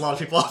going to piss a lot of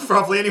people off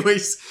probably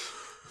anyways.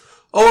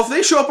 Oh, if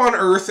they show up on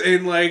Earth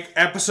in, like,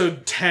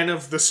 episode 10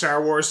 of the Star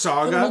Wars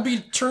saga... It'll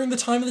be during the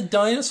time of the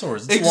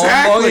dinosaurs. It's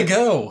exactly. long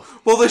ago.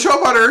 Well, they show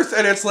up on Earth,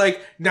 and it's, like,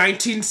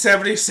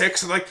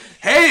 1976, and, like,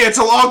 hey, it's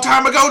a long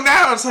time ago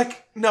now! It's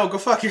like, no, go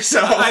fuck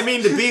yourself. I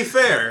mean, to be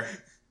fair,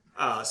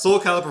 Soul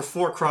Calibur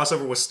 4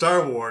 crossover with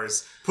Star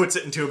Wars puts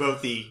it into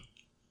about the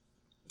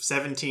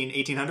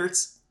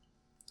 1800s?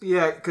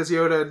 Yeah, because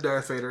Yoda and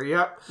Darth Vader,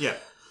 yep. Yeah.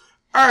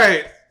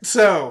 Alright,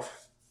 so...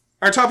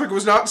 Our topic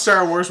was not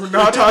Star Wars. We're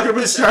not talking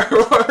about Star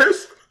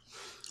Wars.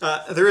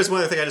 There is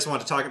one other thing I just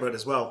wanted to talk about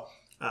as well.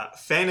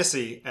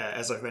 Fantasy,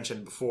 as I've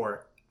mentioned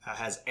before,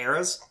 has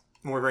eras.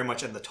 And we're very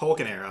much in the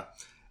Tolkien era,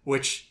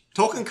 which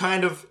Tolkien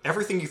kind of,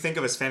 everything you think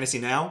of as fantasy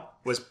now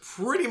was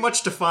pretty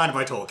much defined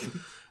by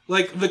Tolkien.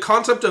 Like, the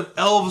concept of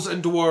elves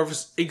and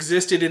dwarves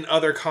existed in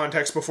other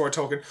contexts before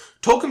Tolkien.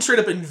 Tolkien straight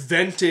up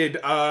invented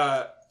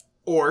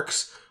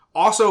orcs.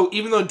 Also,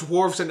 even though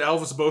dwarves and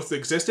elves both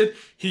existed,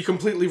 he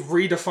completely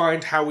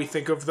redefined how we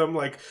think of them.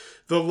 Like,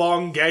 the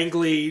long,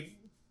 gangly,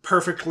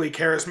 perfectly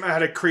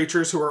charismatic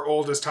creatures who are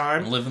old as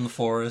time. Live in the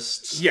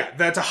forests. Yeah,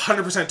 that's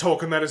 100%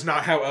 Tolkien. That is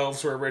not how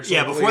elves were originally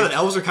Yeah, before that,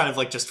 elves were kind of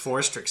like just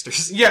forest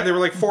tricksters. Yeah, they were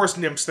like forest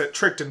nymphs that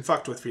tricked and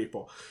fucked with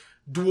people.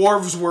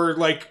 Dwarves were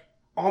like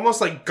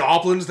almost like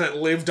goblins that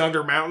lived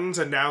under mountains,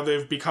 and now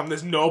they've become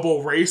this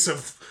noble race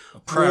of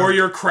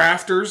warrior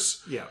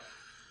crafters. Yeah.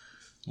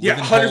 Yeah,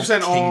 Live in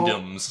 100% whole all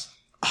kingdoms.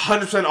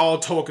 100% all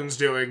Tolkien's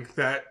doing.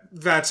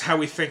 That's how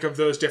we think of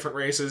those different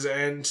races.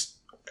 And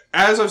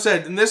as I've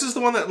said, and this is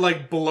the one that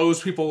like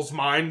blows people's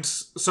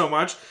minds so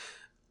much,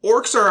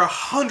 orcs are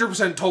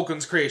 100%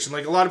 Tolkien's creation.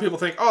 Like, a lot of people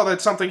think, oh,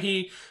 that's something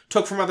he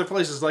took from other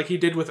places, like he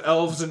did with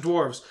elves and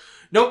dwarves.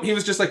 Nope, he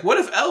was just like, what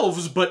if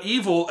elves, but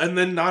evil, and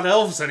then not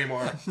elves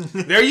anymore?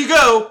 There you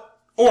go!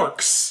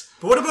 Orcs.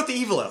 But what about the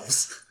evil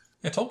elves?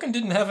 Yeah, Tolkien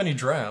didn't have any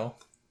drow.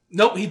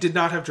 Nope, he did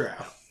not have drow.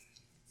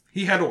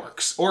 He had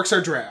orcs. Orcs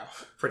are drow.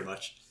 Pretty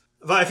much.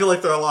 But I feel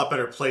like they're a lot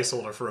better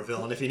placeholder for a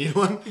villain if you need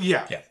one.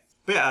 Yeah. Yeah.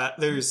 But yeah,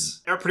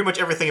 there's pretty much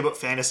everything about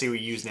fantasy we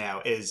use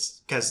now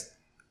is because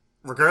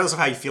regardless of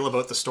how you feel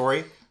about the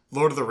story,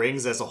 Lord of the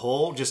Rings as a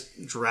whole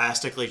just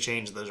drastically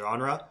changed the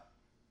genre.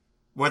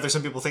 Whether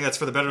some people think that's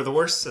for the better or the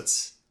worse,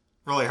 it's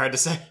really hard to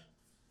say.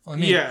 Well, I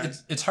mean, Yeah.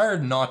 it's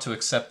hard not to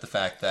accept the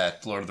fact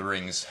that Lord of the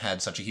Rings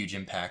had such a huge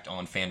impact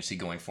on fantasy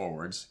going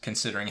forwards,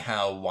 considering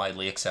how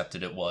widely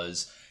accepted it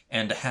was,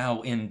 and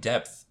how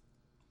in-depth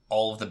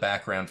all of the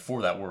background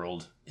for that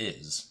world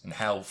is, and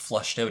how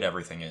fleshed out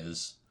everything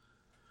is.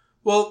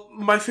 Well,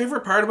 my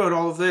favorite part about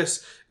all of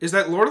this is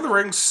that Lord of the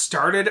Rings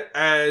started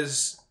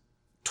as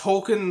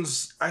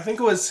Tolkien's, I think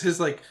it was his,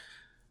 like,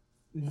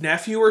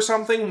 nephew or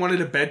something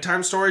wanted a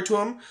bedtime story to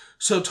him.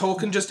 So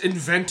Tolkien just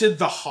invented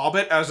The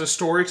Hobbit as a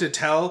story to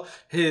tell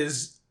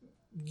his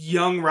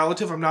young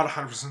relative. I'm not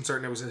 100%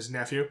 certain it was his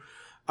nephew.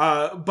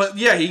 But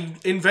yeah, he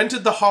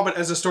invented The Hobbit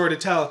as a story to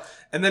tell,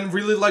 and then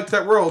really liked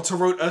that world, so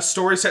wrote a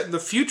story set in the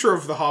future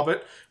of The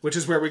Hobbit, which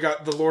is where we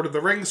got the Lord of the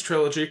Rings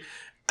trilogy,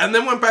 and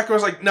then went back and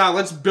was like, nah,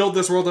 let's build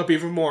this world up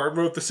even more, and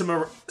wrote the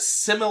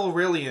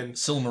Silmarillion.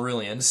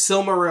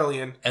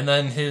 Silmarillion. And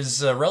then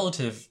his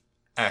relative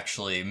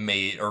actually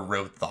made or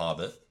wrote The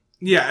Hobbit.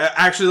 Yeah,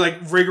 actually, like,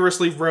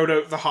 rigorously wrote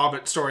out the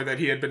Hobbit story that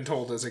he had been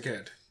told as a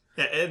kid.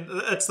 Yeah, and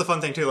that's the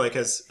fun thing too, like,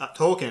 because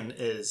Tolkien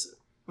is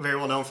very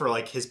well known for,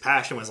 like, his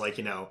passion was, like,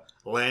 you know,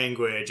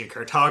 language and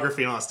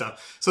cartography and all that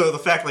stuff. So the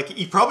fact, like,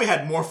 he probably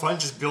had more fun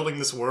just building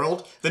this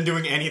world than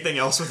doing anything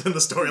else within the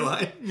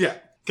storyline. Yeah.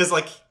 Because,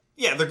 like,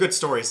 yeah, they're good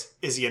stories.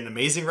 Is he an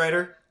amazing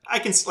writer? I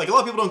can, like, a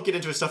lot of people don't get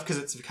into his stuff because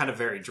it's kind of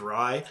very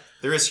dry.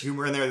 There is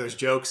humor in there, there's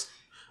jokes.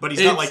 But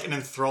he's not, like, an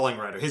enthralling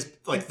writer. His,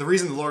 like, the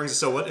reason the Lord of the Rings is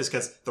so what is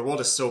because the world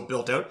is so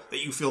built out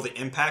that you feel the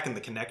impact and the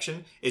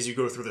connection as you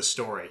go through the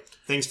story.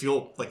 Things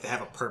feel like they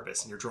have a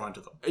purpose and you're drawn to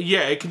them.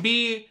 Yeah, it can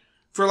be,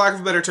 for lack of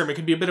a better term, it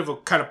can be a bit of a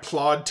kind of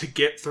plod to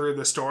get through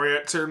the story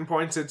at certain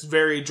points. It's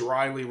very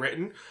dryly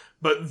written,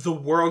 but the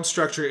world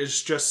structure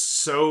is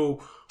just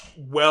so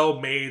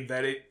well made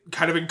that it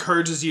kind of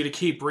encourages you to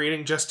keep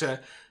reading just to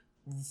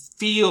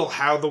feel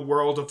how the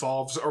world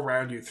evolves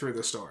around you through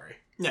the story.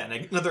 Yeah,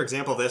 and another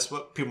example of this,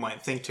 what people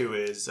might think too,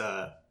 is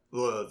the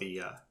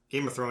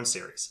Game of Thrones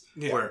series,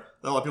 where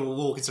a lot of people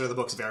will consider the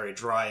books very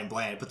dry and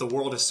bland, but the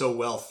world is so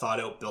well thought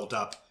out, built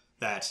up,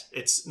 that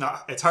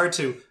it's hard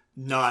to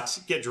not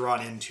get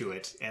drawn into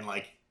it and,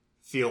 like,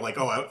 feel like,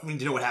 oh, I need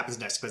to know what happens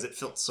next because it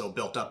feels so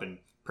built up and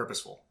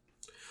purposeful.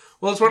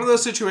 Well, it's one of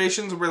those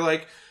situations where,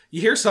 like, you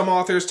hear some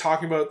authors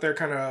talking about their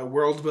kind of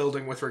world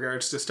building with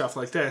regards to stuff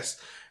like this,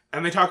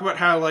 and they talk about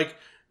how, like,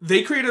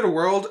 they created a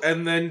world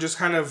and then just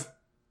kind of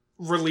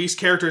release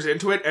characters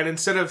into it, and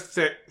instead of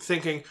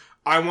thinking,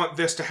 I want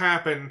this to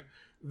happen,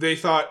 they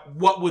thought,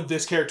 what would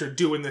this character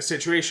do in this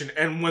situation?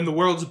 And when the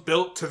world's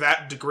built to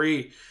that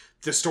degree,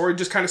 the story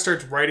just kind of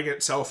starts writing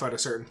itself at a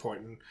certain point.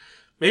 And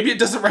maybe it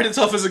doesn't write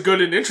itself as a good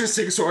and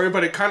interesting story,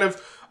 but it kind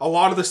of, a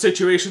lot of the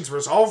situations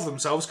resolve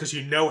themselves because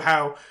you know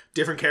how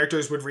different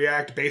characters would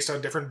react based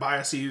on different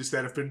biases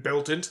that have been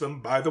built into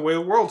them by the way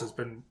the world has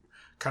been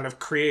kind of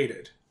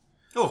created.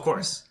 Oh, of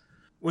course.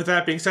 With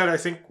that being said, I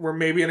think we're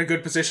maybe in a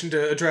good position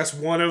to address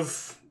one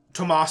of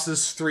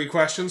Tomas's 3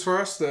 questions for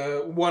us.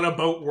 The one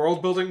about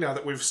world building, now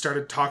that we've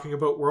started talking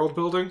about world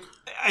building.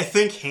 I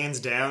think,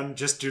 hands down,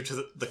 just due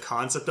to the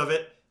concept of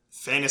it,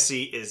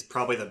 fantasy is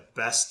probably the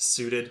best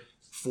suited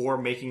for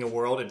making a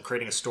world and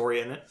creating a story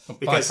in it.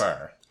 Because by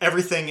far.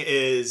 Everything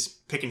is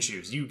pick and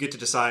choose. You get to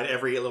decide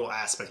every little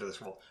aspect of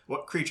this world.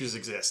 What creatures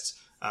exist,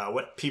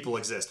 what people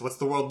exist, what's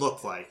the world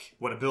look like,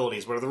 what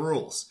abilities, what are the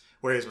rules.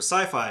 Whereas with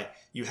sci-fi,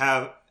 you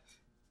have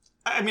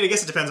I mean, I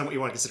guess it depends on what you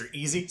want to consider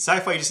easy.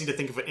 Sci-fi, you just need to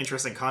think of an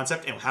interesting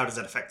concept and how does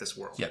that affect this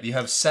world. Yeah, you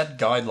have set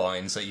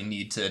guidelines that you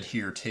need to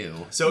adhere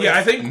to. So Yeah,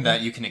 I think and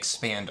that you can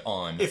expand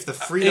on. if the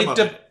freedom it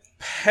of it...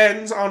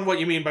 depends on what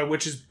you mean by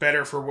which is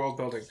better for world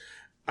building.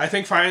 I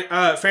think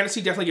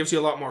fantasy definitely gives you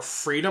a lot more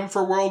freedom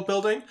for world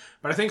building,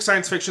 but I think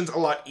science fiction's a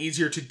lot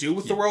easier to do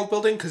with the world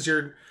building because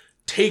you're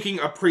taking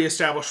a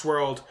pre-established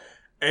world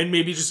and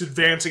maybe just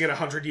advancing it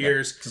 100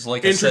 years, 'cause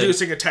like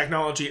introducing a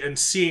technology and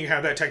seeing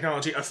how that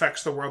technology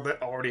affects the world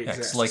that already Yeah, 'cause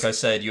exists. like I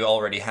said, you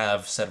already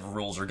have set of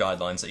rules or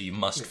guidelines that you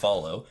must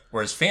follow.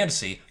 Whereas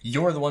fantasy,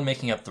 you're the one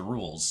making up the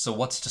rules. So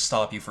what's to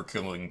stop you from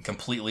going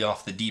completely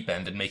off the deep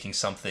end and making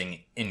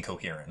something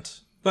incoherent?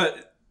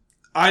 But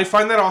I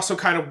find that also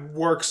kind of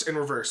works in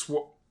reverse.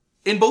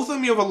 In both of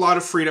them, you have a lot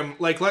of freedom.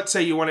 Like, let's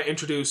say you want to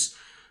introduce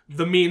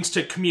the means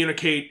to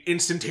communicate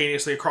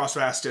instantaneously across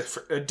vast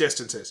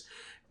distances.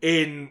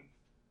 In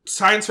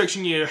science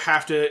fiction, you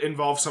have to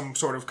involve some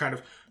sort of kind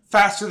of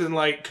faster than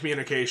light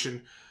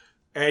communication,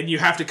 and you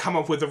have to come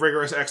up with a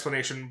rigorous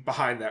explanation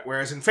behind that.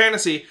 Whereas in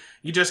fantasy,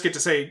 you just get to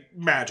say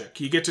magic.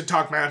 You get to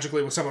talk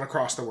magically with someone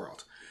across the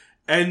world.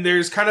 And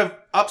there's kind of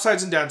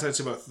upsides and downsides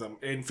to both of them.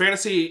 In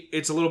fantasy,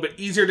 it's a little bit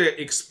easier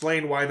to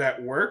explain why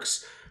that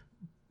works,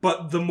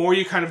 but the more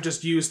you kind of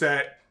just use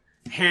that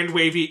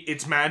hand-wavy,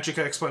 it's magic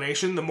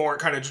explanation, the more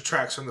it kind of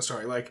detracts from the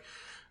story. Like,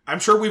 I'm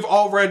sure we've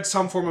all read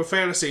some form of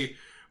fantasy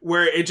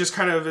where it just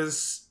kind of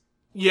is,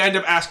 you end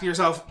up asking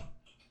yourself,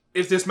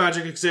 if this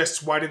magic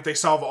exists, why didn't they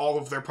solve all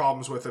of their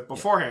problems with it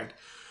beforehand?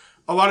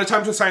 A lot of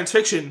times with science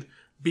fiction,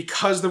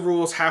 because the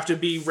rules have to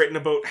be written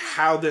about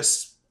how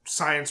this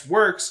science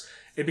works,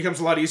 it becomes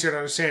a lot easier to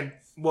understand,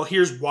 well,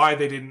 here's why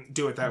they didn't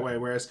do it that way.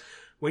 Whereas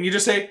when you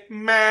just say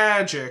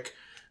magic,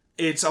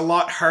 it's a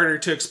lot harder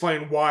to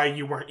explain why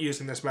you weren't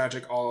using this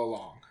magic all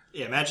along.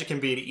 Yeah, magic can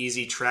be an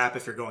easy trap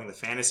if you're going the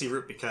fantasy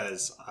route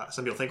because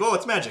some people think, oh,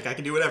 it's magic, I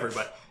can do whatever.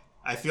 But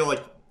I feel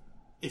like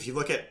if you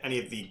look at any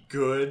of the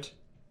good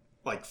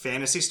like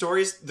fantasy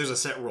stories, there's a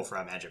set rule for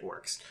how magic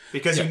works.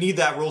 Because you need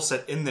that rule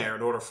set in there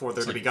in order for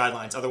there to be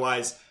guidelines.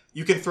 Otherwise,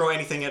 you can throw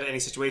anything at any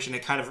situation.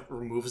 It kind of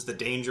removes the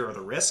danger or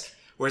the risk.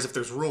 Whereas if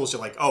there's rules,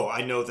 you're like, oh,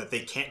 I know that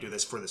they can't do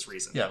this for this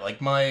reason. Yeah, like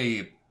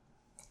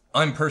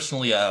I'm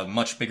personally a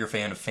much bigger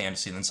fan of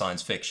fantasy than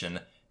science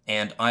fiction,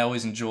 and I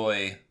always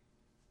enjoy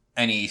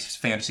any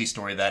fantasy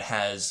story that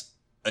has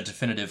a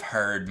definitive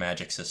hard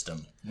magic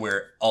system,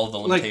 where all the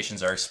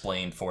limitations are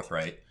explained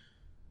forthright.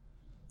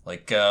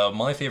 Like,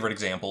 my favorite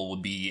example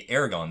would be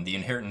Eragon, the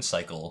Inheritance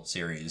Cycle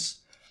series,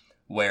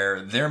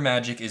 where their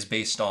magic is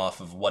based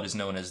off of what is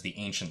known as the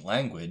Ancient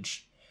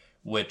Language,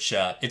 which,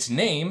 its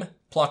name,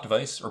 plot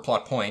device, or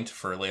plot point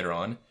for later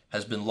on,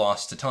 has been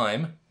lost to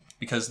time,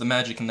 because the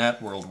magic in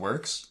that world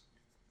works.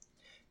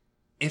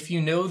 If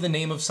you know the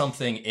name of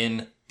something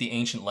in the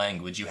ancient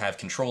language, you have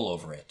control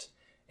over it.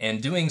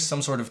 And doing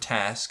some sort of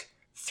task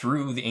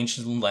through the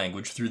ancient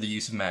language, through the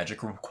use of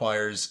magic,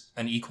 requires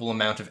an equal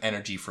amount of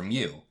energy from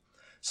you.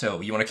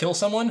 So, you want to kill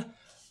someone?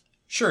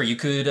 Sure, you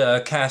could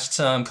cast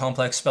some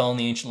complex spell in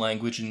the ancient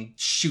language and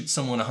shoot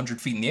someone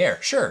 100 feet in the air.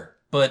 Sure,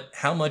 but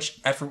how much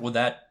effort would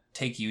that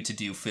take you to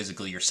do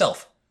physically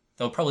yourself?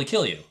 That would probably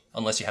kill you,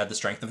 unless you had the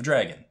strength of a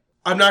dragon.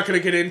 I'm not going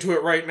to get into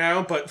it right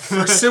now, but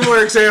for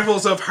similar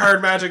examples of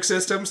hard magic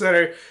systems that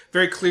are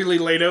very clearly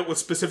laid out with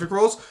specific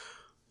rules,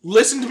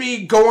 listen to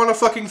me go on a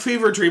fucking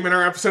fever dream in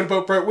our episode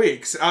about Brett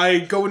Weeks. I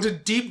go into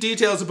deep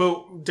details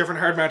about different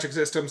hard magic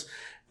systems,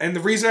 and the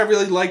reason I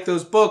really like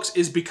those books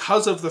is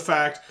because of the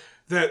fact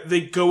that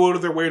they go out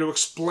of their way to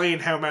explain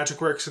how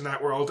magic works in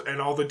that world and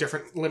all the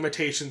different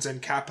limitations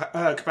and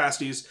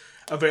capacities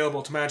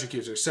available to magic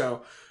users.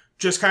 So,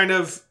 just kind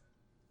of,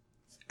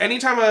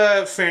 anytime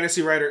a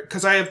fantasy writer,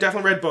 because I have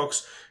definitely read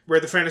books where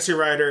the fantasy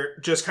writer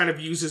just kind of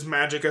uses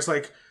magic as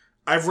like,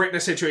 I've written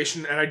a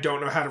situation and I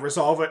don't know how to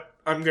resolve it.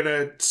 I'm going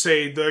to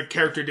say the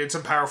character did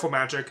some powerful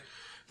magic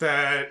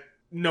that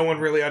no one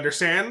really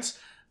understands.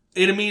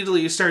 It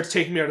immediately starts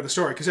taking me out of the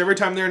story, because every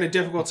time they're in a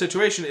difficult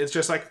situation, it's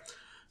just like,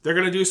 they're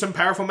going to do some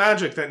powerful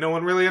magic that no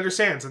one really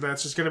understands, and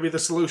that's just going to be the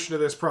solution to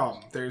this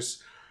problem.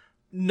 There's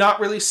not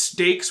really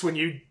stakes when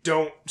you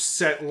don't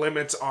set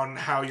limits on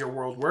how your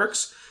world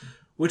works,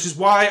 which is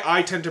why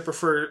I tend to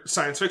prefer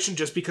science fiction,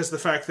 just because of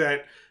the fact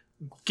that,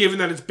 given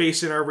that it's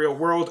based in our real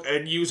world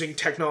and using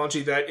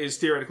technology that is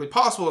theoretically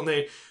possible,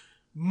 and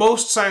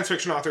most science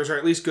fiction authors, or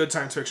at least good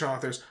science fiction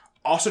authors,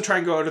 also try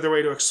and go out of their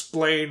way to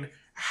explain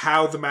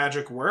how the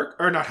magic works,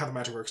 or not how the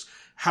magic works,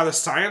 how the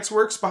science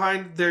works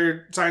behind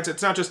their science.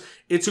 It's not just,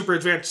 it's super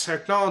advanced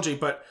technology,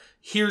 but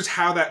here's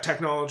how that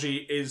technology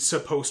is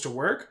supposed to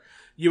work.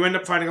 You end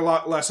up finding a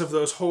lot less of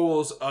those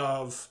holes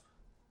of,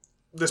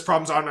 this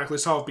problem's automatically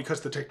solved because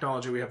of the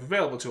technology we have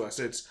available to us.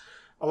 It's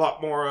a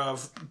lot more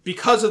of,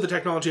 because of the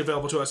technology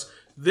available to us,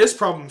 this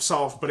problem's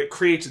solved, but it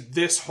creates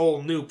this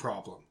whole new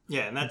problem.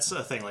 Yeah, and that's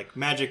a thing. Like,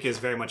 magic is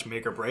very much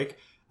make or break.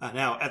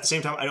 Now, at the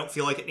same time, I don't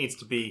feel like it needs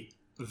to be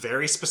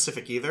very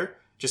specific either.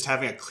 Just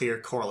having a clear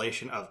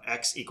correlation of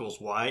X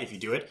equals Y if you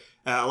do it.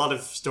 A lot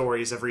of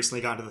stories have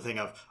recently gone to the thing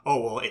of,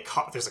 oh, well,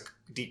 there's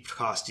a deep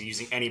cost to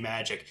using any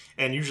magic,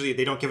 and usually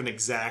they don't give an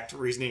exact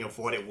reasoning of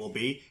what it will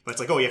be, but it's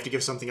like, oh, you have to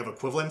give something of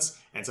equivalence,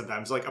 and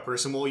sometimes like a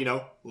person will,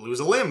 lose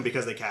a limb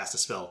because they cast a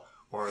spell,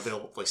 or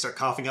they'll like start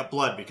coughing up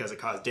blood because it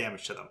caused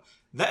damage to them.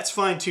 That's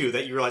fine too,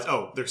 that you realize,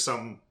 oh, there's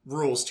some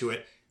rules to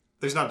it.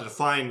 There's not to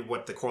define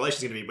what the correlation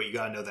is going to be, but you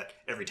gotta know that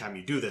every time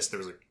you do this,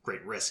 there's a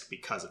great risk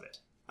because of it.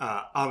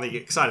 On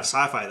the side of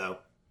sci-fi, though,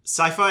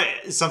 sci-fi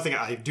is something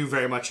I do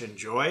very much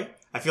enjoy.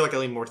 I feel like I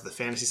lean more to the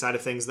fantasy side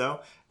of things,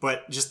 though.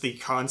 But just the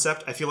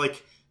concept, I feel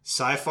like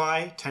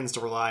sci-fi tends to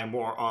rely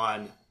more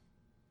on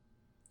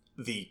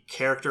the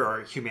character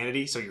or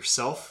humanity, so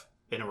yourself,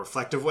 in a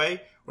reflective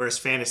way, whereas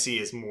fantasy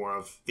is more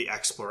of the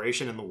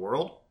exploration in the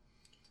world.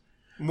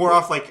 More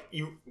off like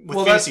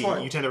fantasy,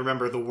 you tend to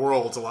remember the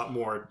worlds a lot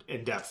more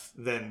in depth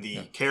than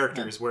the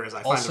characters, whereas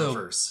I find the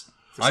reverse.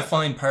 I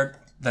find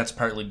that's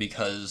partly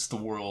because the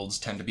worlds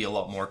tend to be a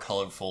lot more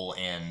colorful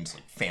and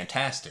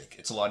fantastic.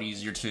 It's a lot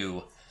easier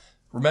to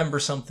remember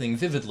something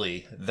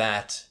vividly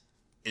that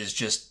is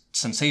just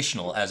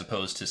sensational as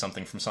opposed to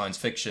something from science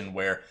fiction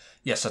where,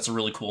 yes, that's a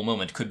really cool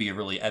moment, could be a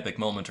really epic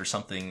moment or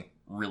something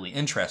really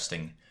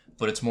interesting,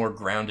 but it's more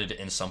grounded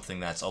in something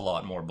that's a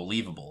lot more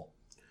believable.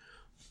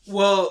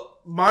 Well,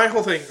 my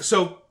whole thing...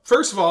 So,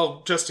 first of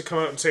all, just to come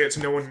out and say it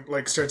so no one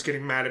starts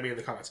getting mad at me in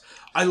the comments.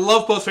 I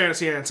love both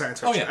fantasy and science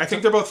fiction. Oh, yeah. I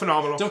think they're both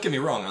phenomenal. Don't get me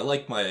wrong. I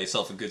like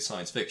myself a good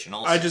science fiction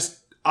also.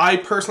 I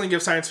personally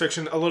give science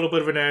fiction a little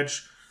bit of an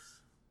edge.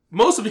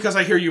 Mostly because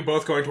I hear you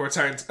both going towards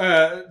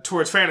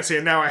fantasy,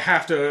 and now I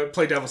have to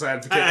play devil's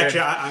advocate.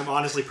 Actually, I'm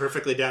honestly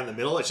perfectly down the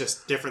middle. It's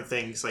just different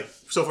things. Like,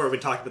 so far we've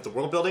been talking about the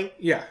world building.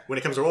 Yeah. When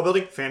it comes to world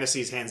building,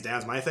 fantasy's hands down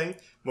is my thing.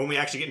 When we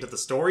actually get into the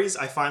stories,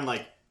 I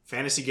find,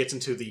 fantasy gets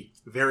into the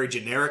very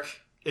generic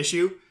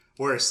issue,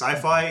 whereas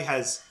sci-fi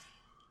has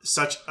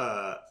such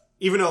a...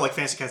 Even though,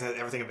 fantasy kind of has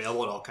everything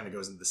available, it all kind of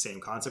goes into the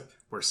same concept.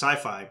 Where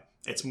sci-fi,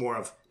 it's more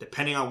of,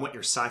 depending on what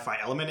your sci-fi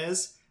element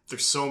is,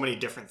 there's so many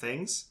different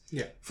things.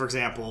 Yeah. For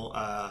example,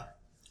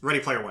 Ready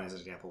Player One is an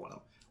example of one of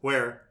them,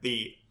 where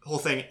the whole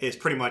thing is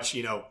pretty much,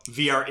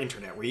 VR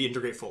internet, where you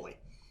integrate fully.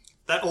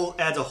 That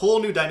adds a whole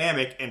new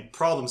dynamic and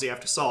problems you have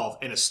to solve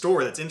in a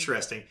story that's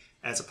interesting,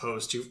 as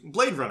opposed to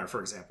Blade Runner,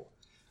 for example,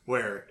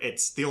 where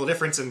it's the only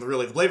difference in the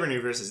Blade Runner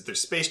universe is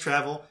there's space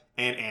travel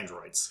and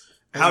androids.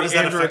 How does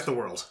that affect the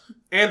world?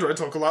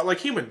 Androids look a lot like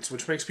humans,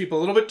 which makes people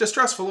a little bit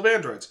distrustful of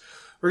androids.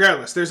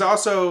 Regardless, there's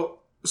also...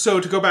 So,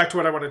 to go back to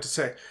what I wanted to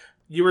say...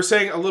 You were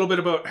saying a little bit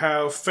about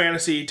how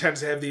fantasy tends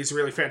to have these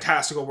really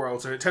fantastical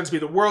worlds, and it tends to be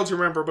the worlds you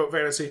remember about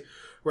fantasy,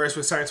 whereas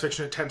with science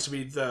fiction it tends to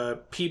be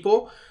the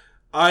people.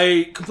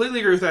 I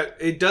completely agree with that.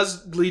 It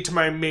does lead to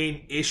my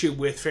main issue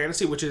with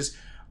fantasy, which is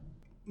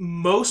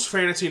most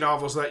fantasy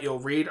novels that you'll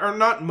read, or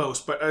not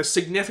most, but a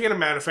significant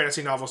amount of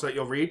fantasy novels that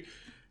you'll read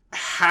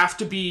have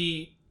to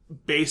be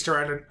based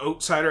around an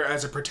outsider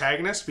as a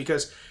protagonist,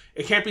 because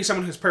it can't be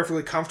someone who's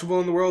perfectly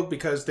comfortable in the world,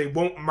 because they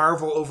won't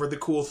marvel over the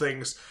cool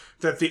things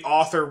that the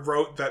author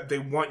wrote that they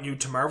want you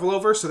to marvel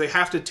over. So they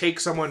have to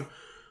take someone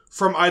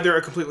from either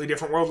a completely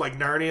different world, like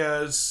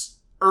Narnia's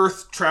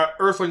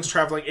Earthlings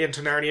traveling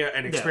into Narnia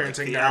and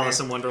experiencing the Narnia. Alice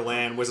in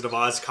Wonderland, Wizard of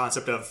Oz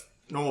concept of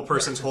normal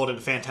person's hold in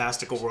a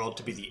fantastical world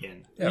to be the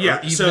inn.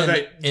 Yeah, so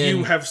that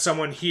you have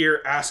someone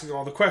here asking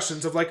all the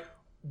questions of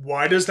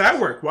why does that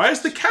work? Why is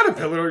the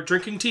caterpillar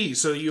drinking tea?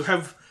 So you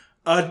have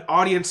an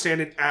audience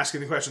standing asking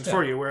the questions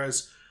for you,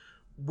 whereas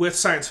with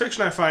science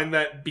fiction, I find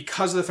that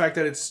because of the fact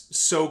that it's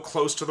so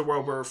close to the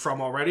world we're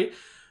from already,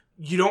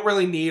 you don't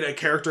really need a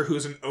character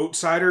who's an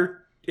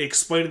outsider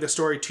explaining the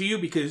story to you,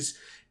 because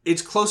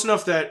it's close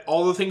enough that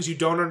all the things you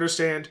don't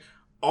understand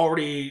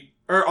already,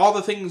 or all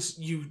the things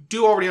you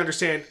do already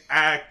understand,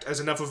 act as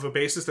enough of a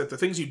basis that the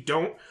things you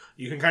don't,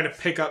 you can kind of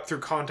pick up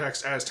through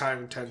context as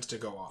time tends to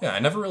go on. Yeah, I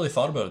never really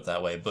thought about it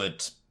that way,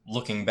 but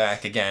looking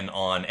back again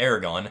on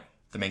Aragorn,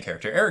 the main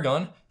character,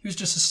 Aragorn, he was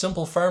just a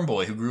simple farm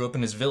boy who grew up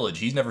in his village.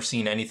 He's never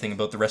seen anything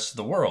about the rest of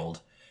the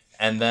world.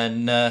 And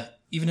then,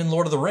 even in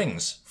Lord of the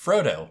Rings,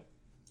 Frodo.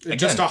 Again,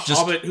 just a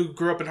hobbit who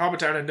grew up in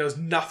Hobbitown and knows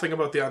nothing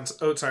about the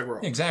outside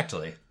world.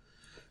 Exactly.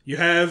 You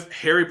have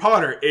Harry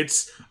Potter.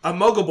 It's a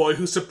muggle boy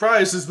who's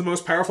surprised is the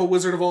most powerful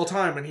wizard of all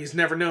time, and he's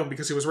never known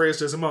because he was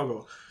raised as a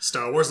muggle.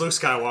 Star Wars Luke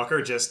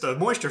Skywalker, just a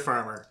moisture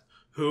farmer.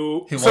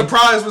 Who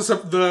surprised was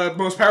the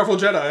most powerful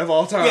Jedi of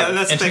all time. Yeah,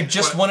 that's the thing. He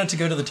just wanted to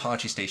go to the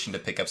Tachi station to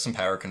pick up some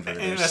power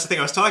converters. And that's the thing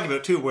I was talking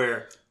about, too,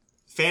 where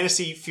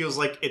fantasy feels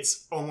like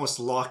it's almost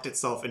locked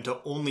itself into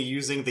only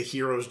using the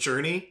hero's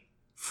journey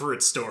for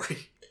its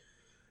story.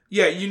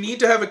 Yeah, you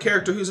need to have a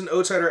character who's an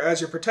outsider as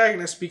your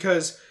protagonist,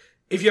 because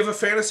if you have a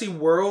fantasy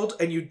world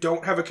and you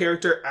don't have a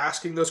character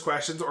asking those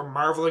questions or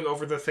marveling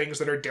over the things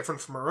that are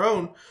different from our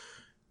own,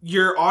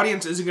 your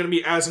audience isn't going to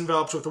be as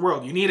enveloped with the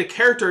world. You need a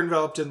character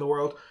enveloped in the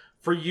world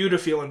for you to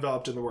feel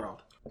enveloped in the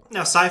world.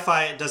 Now,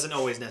 sci-fi doesn't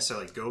always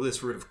necessarily go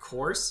this route, of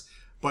course,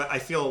 but I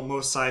feel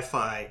most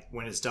sci-fi,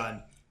 when it's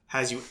done,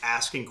 has you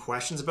asking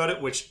questions about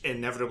it, which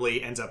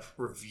inevitably ends up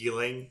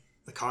revealing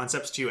the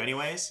concepts to you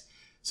anyways.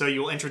 So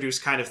you'll introduce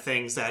kind of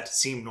things that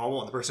seem normal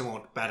and the person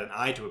won't bat an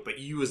eye to it, but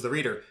you as the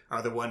reader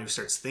are the one who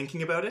starts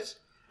thinking about it.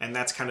 and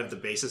that's kind of the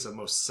basis of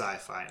most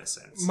sci-fi in a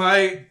sense.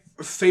 My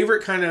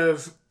favorite kind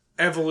of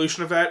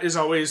evolution of that is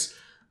always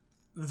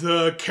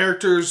the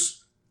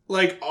characters,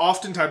 like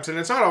oftentimes, and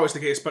it's not always the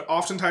case, but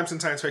oftentimes in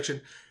science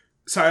fiction,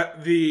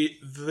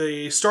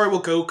 the story will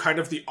go kind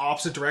of the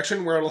opposite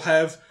direction, where it'll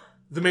have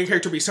the main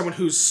character be someone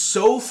who's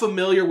so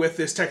familiar with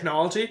this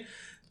technology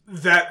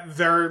that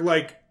they're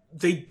like,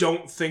 they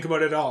don't think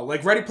about it at all.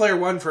 Like Ready Player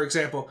One, for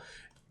example,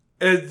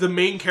 the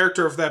main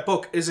character of that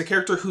book is a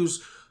character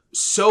who's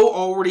so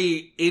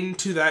already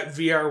into that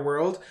VR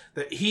world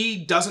that he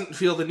doesn't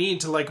feel the need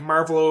to like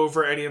marvel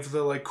over any of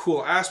the like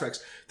cool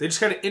aspects. They just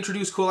kind of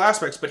introduce cool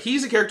aspects, but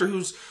he's a character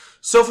who's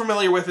so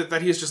familiar with it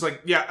that he's just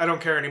like, yeah, I don't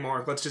care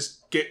anymore. Let's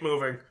just get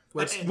moving.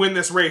 Let's win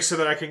this race so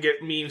that I can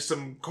get me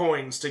some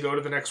coins to go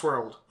to the next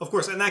world. Of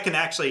course, and that can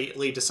actually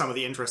lead to some of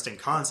the interesting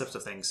concepts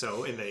of things.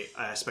 So in the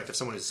aspect of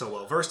someone who's so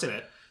well versed in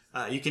it,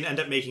 you can end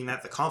up making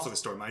that the conflict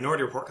story.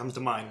 Minority Report comes to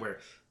mind, where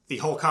the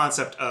whole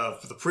concept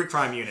of the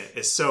pre-crime unit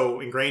is so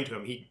ingrained to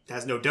him, he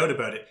has no doubt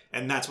about it,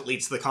 and that's what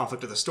leads to the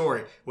conflict of the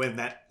story, when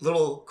that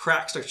little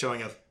crack starts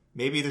showing of,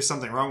 maybe there's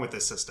something wrong with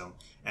this system,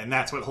 and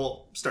that's what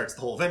starts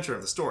the whole adventure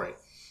of the story.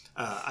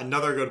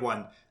 Another good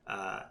one,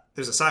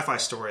 there's a sci-fi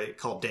story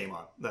called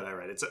Daemon that I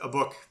read. It's a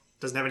book,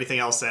 doesn't have anything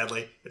else,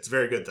 sadly. It's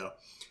very good, though.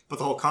 But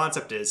the whole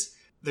concept is,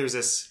 there's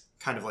this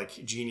kind of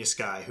like genius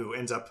guy who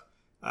ends up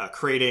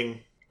creating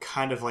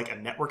kind of like a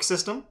network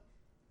system.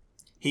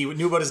 He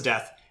knew about his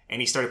death, and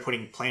he started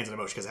putting plans in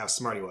motion because of how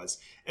smart he was.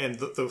 And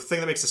the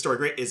thing that makes the story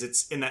great is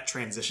it's in that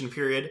transition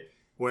period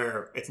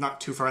where it's not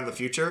too far in the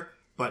future,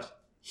 but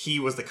he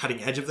was the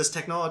cutting edge of this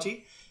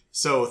technology.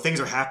 So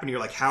things are happening,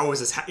 you're like, how is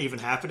this even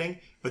happening?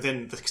 But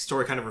then the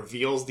story kind of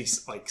reveals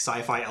these like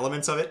sci-fi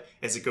elements of it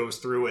as it goes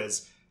through,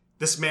 as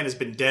this man has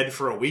been dead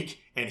for a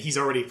week, and he's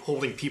already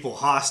holding people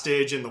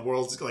hostage, and the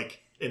world's like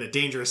in a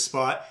dangerous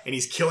spot, and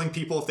he's killing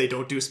people if they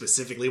don't do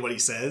specifically what he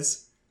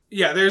says.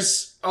 Yeah,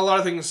 there's a lot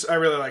of things I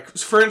really like.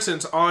 For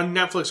instance, on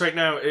Netflix right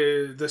now,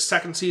 the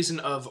second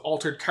season of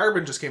Altered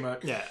Carbon just came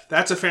out. Yeah.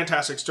 That's a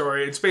fantastic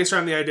story. It's based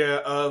around the idea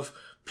of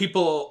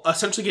people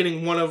essentially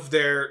getting one of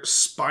their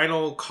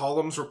spinal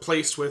columns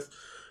replaced with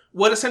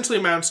what essentially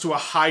amounts to a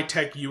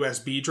high-tech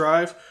USB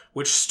drive,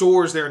 which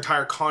stores their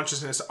entire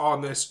consciousness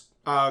on this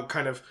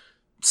kind of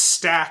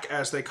stack,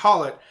 as they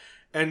call it.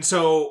 And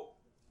so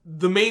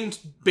the main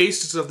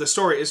basis of the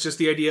story is just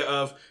the idea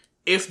of,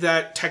 if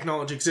that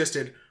technology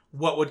existed,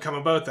 what would come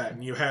about that?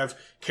 And you have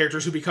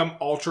characters who become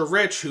ultra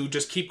rich, who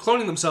just keep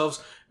cloning themselves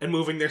and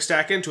moving their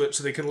stack into it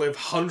so they can live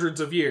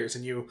hundreds of years.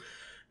 And you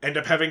end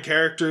up having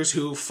characters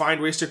who find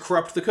ways to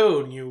corrupt the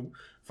code. And you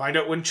find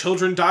out when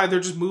children die,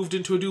 they're just moved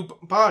into a new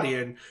body.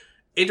 And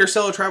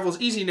interstellar travel is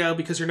easy now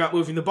because you're not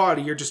moving the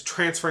body. You're just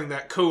transferring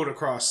that code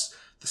across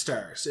the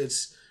stars.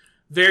 It's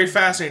very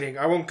fascinating.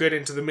 I won't get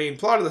into the main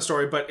plot of the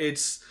story, but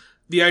it's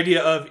the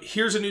idea of,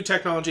 here's a new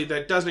technology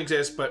that doesn't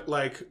exist, but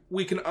like,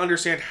 we can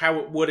understand how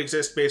it would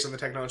exist based on the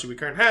technology we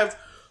currently have.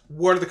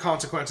 What are the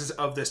consequences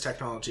of this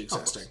technology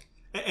existing?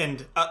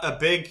 And a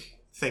big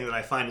thing that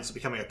I find is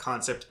becoming a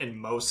concept in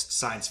most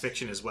science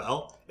fiction as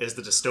well is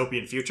the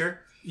dystopian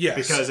future. Yes.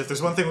 Because if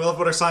there's one thing we love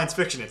about our science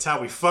fiction, it's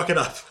how we fuck it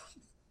up.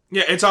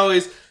 Yeah, it's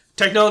always,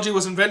 technology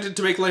was invented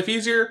to make life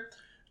easier,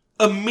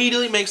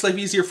 immediately makes life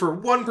easier for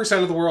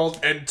 1% of the world,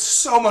 and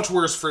so much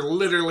worse for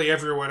literally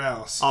everyone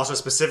else. Also,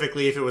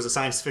 specifically, if it was a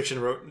science fiction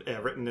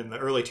written in the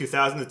early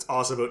 2000s, it's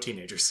also about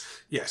teenagers.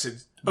 Yes,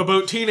 it's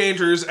about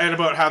teenagers and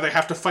about how they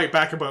have to fight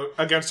back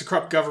against a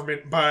corrupt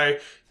government by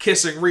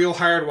kissing real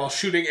hard while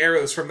shooting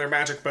arrows from their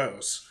magic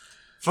bows.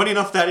 Funny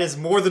enough, that is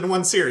more than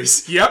one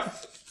series.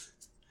 Yep.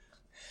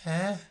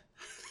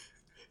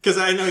 Because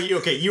I know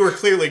you were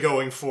clearly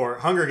going for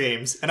Hunger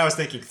Games, and I was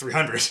thinking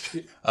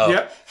 300. Oh.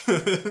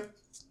 Yep.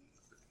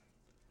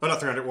 But not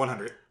 300,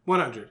 100.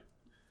 100.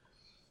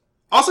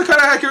 Also kind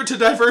of accurate to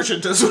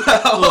Divergent as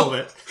well. A little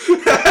bit.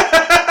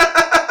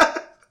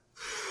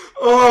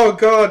 Oh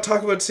god,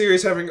 talk about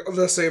series having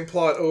the same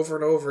plot over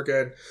and over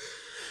again.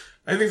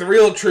 I think the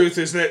real truth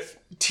is that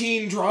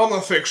teen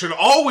drama fiction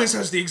always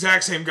has the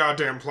exact same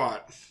goddamn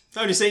plot.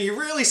 I'm just saying, you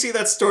rarely see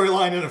that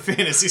storyline in a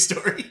fantasy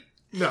story.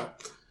 No.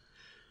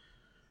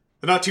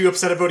 They're not too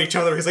upset about each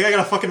other. He's like, I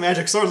got a fucking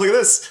magic sword, look at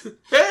this.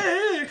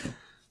 Hey!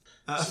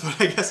 But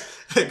I guess,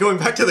 going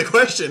back to the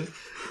question,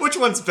 which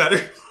one's better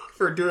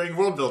for doing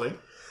world building?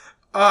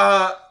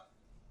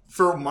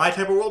 For my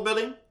type of world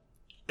building,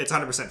 it's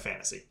 100%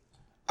 fantasy.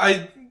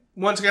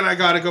 Once again, I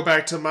gotta go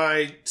back to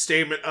my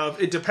statement of,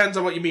 it depends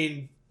on what you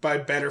mean by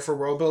better for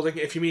world building.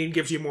 If you mean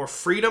gives you more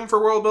freedom for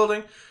world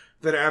building,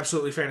 then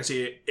absolutely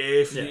fantasy.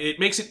 If it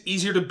makes it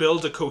easier to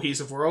build a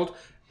cohesive world,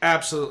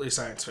 absolutely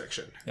science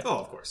fiction. Yeah. Oh,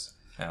 of course.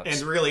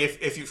 And really,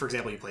 if you, for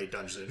example, you play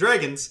Dungeons and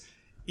Dragons,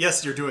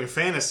 yes, you're doing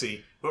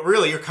fantasy, but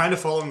really you're kind of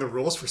following the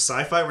rules for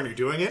sci-fi when you're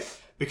doing it,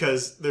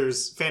 because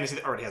there's fantasy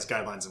that already has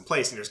guidelines in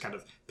place and you're just kind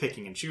of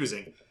picking and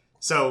choosing.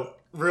 So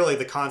really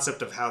the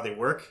concept of how they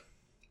work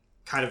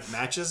kind of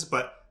matches,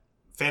 but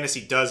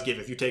fantasy does give,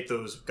 if you take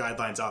those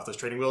guidelines off those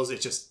training wheels,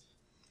 it's just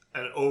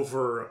an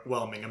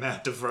overwhelming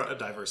amount of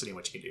diversity in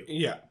what you can do.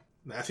 Yeah.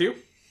 Matthew?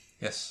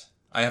 Yes.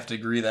 I have to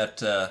agree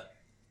that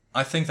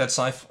I think that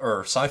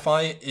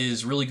sci-fi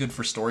is really good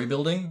for story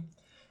building.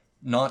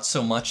 Not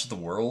so much the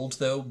world,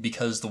 though,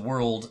 because the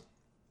world,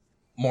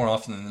 more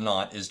often than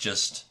not, is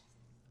just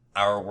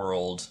our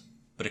world,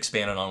 but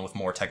expanded on with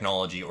more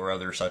technology or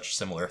other such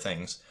similar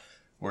things.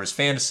 Whereas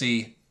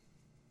fantasy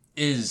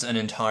is an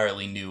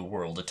entirely new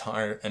world,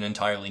 an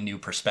entirely new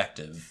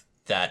perspective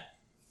that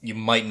you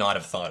might not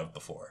have thought of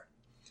before.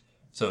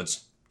 So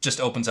it's just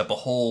opens up a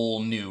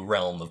whole new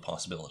realm of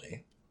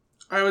possibility.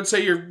 I would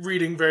say you're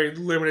reading very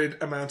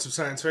limited amounts of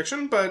science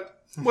fiction,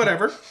 but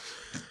whatever.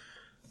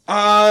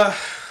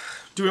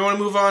 Do we want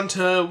to move on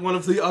to one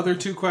of the other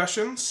two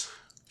questions?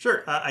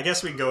 Sure. I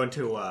guess we can go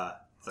into a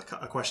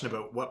question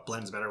about what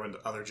blends better with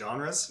other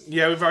genres.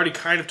 Yeah, we've already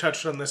kind of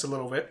touched on this a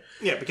little bit.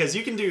 Yeah, because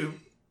you can do...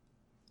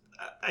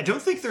 I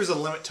don't think there's a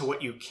limit to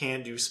what you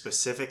can do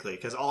specifically,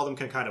 because all of them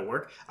can kind of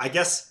work. I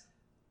guess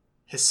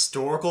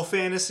historical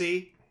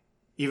fantasy,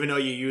 even though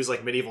you use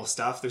like medieval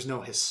stuff, there's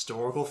no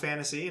historical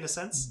fantasy in a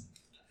sense.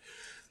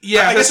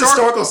 Yeah, I guess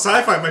historical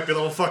sci-fi might be a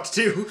little fucked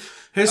too.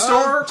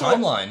 Historical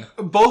Timeline.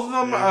 Both of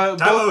them. Yeah.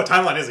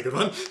 Timeline is a good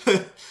one.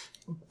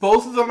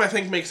 Both of them, I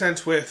think, make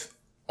sense with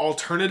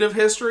alternative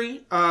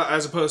history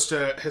as opposed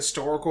to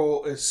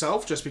historical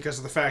itself, just because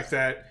of the fact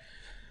that,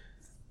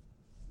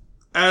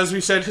 as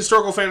we've said,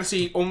 historical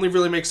fantasy only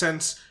really makes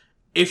sense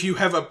if you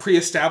have a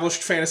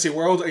pre-established fantasy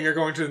world and you're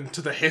going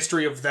to the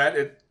history of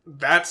that.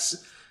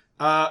 That's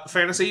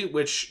fantasy,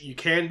 which you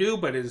can do,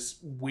 but is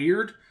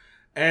weird.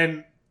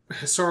 And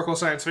historical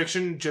science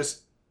fiction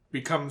just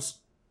becomes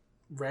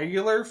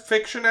regular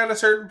fiction at a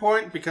certain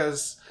point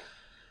because,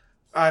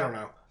 I don't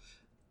know.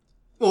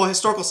 Well,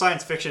 historical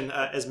science fiction,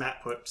 as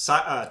Matt put,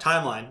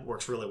 timeline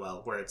works really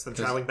well, where it's them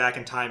traveling back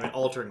in time and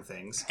altering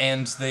things.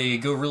 And they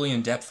go really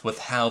in depth with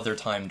how their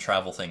time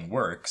travel thing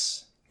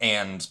works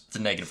and the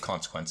negative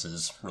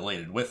consequences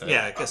related with it.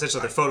 Yeah,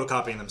 essentially they're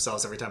photocopying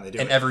themselves every time they do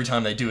it. And every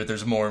time they do it,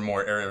 there's more and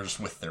more errors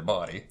with their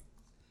body.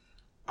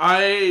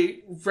 I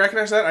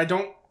recognize that. I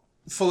don't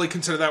fully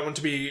consider that one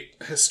to be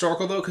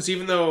historical, though, because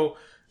even though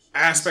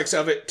aspects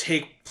of it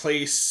take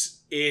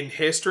place in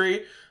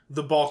history,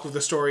 the bulk of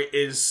the story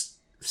is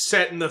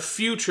set in the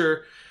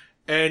future,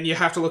 and you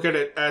have to look at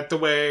it at the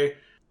way...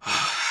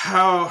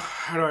 How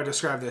do I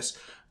describe this?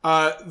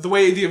 The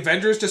way the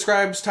Avengers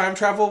describes time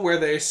travel, where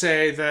they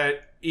say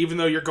that even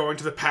though you're going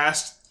to the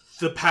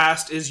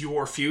past is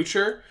your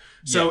future.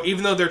 So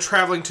even though they're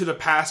traveling to the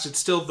past, it's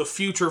still the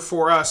future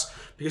for us,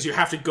 because you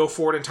have to go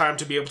forward in time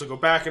to be able to go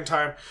back in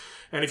time.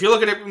 And if you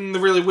look at it in the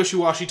really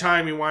wishy-washy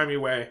timey-wimey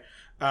way,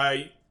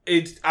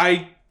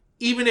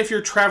 even if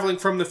you're traveling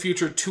from the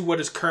future to what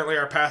is currently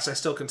our past, I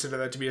still consider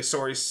that to be a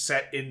story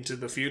set into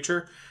the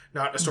future,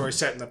 not a story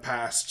set in the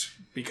past,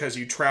 because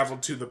you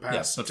traveled to the past.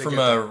 Yes, but from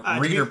a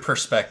reader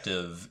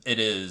perspective, it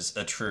is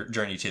a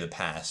journey to the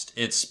past.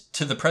 It's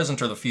to the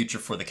present or the future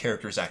for the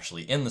characters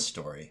actually in the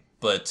story,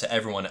 but to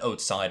everyone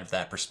outside of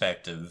that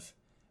perspective,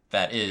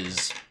 that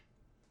is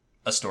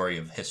a story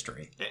of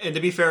history. And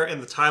to be fair,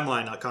 in the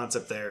timeline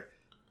concept there,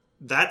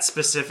 that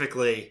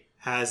specifically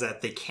has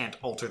that they can't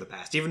alter the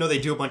past. Even though they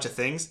do a bunch of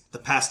things, the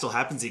past still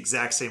happens the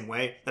exact same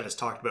way that is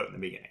talked about in the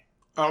beginning.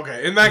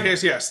 Okay, in that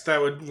case, yes, that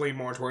would lean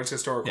more towards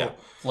historical. Yeah,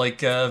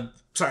 like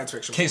science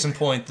fiction. Case in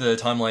point, the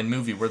Timeline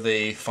movie where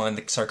they find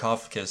the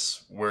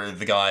sarcophagus where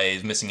the guy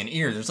is missing an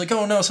ear. There's like,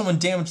 oh no, someone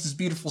damaged his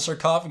beautiful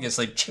sarcophagus,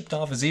 like chipped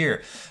off his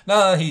ear.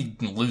 Nah, he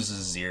loses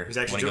his ear. He's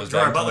actually when he goes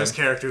Gerard back in time. Butler's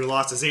character who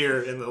lost his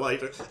ear in the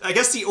light. I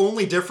guess the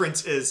only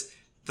difference is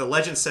the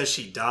legend says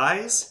she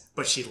dies,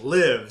 but she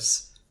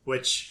lives,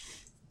 which...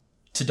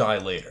 To die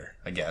later,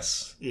 I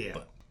guess. Yeah.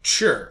 But.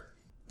 Sure.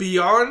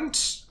 Beyond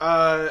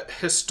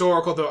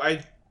historical, though,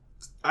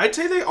 I'd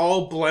say they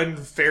all blend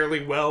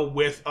fairly well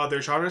with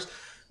other genres.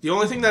 The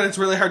only thing that it's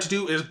really hard to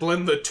do is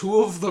blend the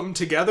two of them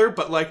together,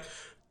 but like,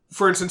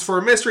 for instance, for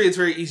a mystery, it's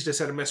very easy to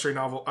set a mystery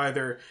novel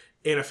either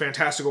in a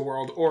fantastical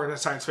world or in a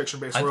science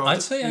fiction-based world.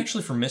 I'd say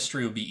actually for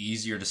mystery it would be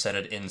easier to set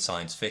it in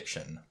science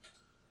fiction.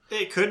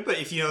 It could, but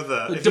if you know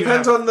the... It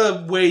depends on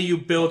the way you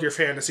build your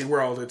fantasy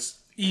world. It's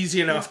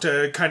easy enough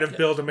to kind of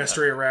build a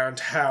mystery around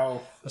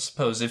how... I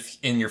suppose if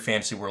in your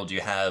fantasy world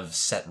you have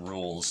set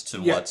rules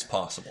to what's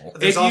possible.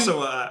 There's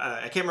also,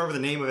 I can't remember the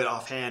name of it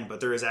offhand, but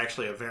there is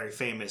actually a very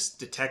famous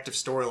detective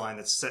storyline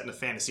that's set in a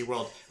fantasy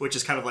world, which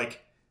is kind of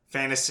like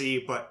fantasy,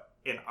 but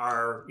in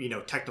our,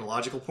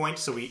 technological point.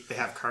 So they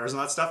have cars and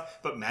all that stuff,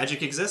 but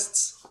magic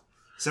exists.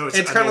 So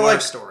it's kind of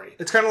like story.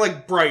 It's kind of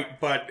like Bright,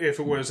 but if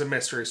it was a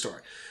mystery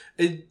story.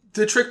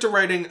 The trick to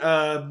writing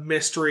a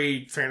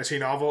mystery fantasy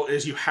novel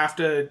is you have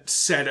to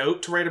set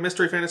out to write a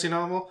mystery fantasy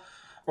novel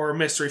or a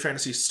mystery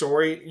fantasy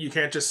story. You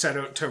can't just set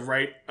out to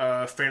write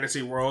a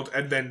fantasy world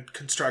and then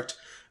construct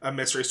a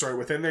mystery story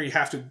within there. You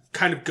have to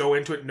kind of go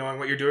into it knowing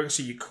what you're doing,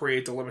 so you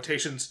create the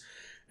limitations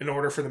in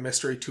order for the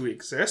mystery to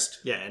exist.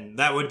 Yeah, and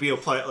that would be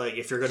like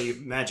if you're going to use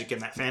magic in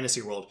that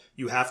fantasy world,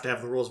 you have to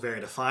have the rules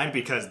very defined,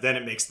 because then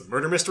it makes the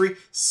murder mystery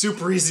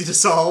super easy to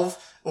solve.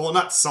 Well,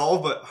 not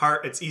solve, but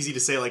hard. It's easy to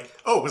say, like,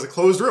 oh, it was a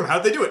closed room.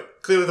 How'd they do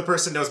it? Clearly the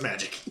person knows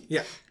magic.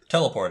 Yeah.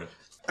 Teleported.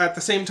 At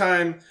the same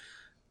time,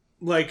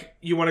 like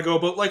you want to go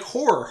about like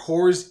horror.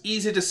 Horror is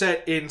easy to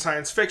set in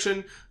science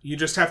fiction. You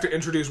just have to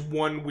introduce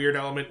one weird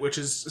element, which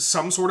is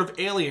some sort of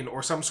alien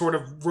or some sort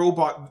of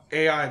robot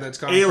AI that's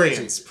gone Aliens,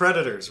 crazy.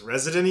 Predators,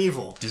 Resident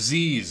Evil.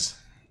 Disease.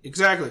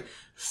 Exactly.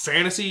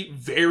 Fantasy,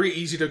 very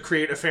easy to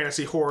create a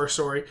fantasy horror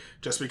story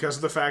just because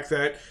of the fact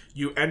that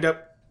you end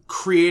up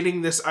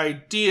creating this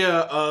idea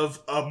of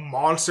a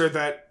monster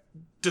that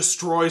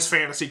destroys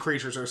fantasy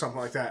creatures or something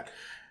like that.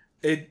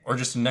 Or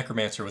just a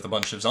necromancer with a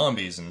bunch of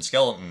zombies and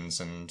skeletons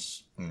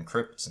and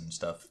crypts and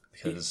stuff.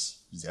 Because,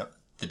 yep,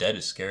 the dead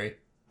is scary.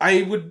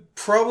 I would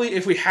probably,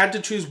 if we had to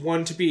choose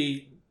one to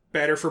be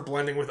better for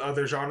blending with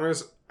other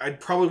genres, I'd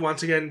probably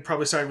once again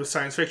side with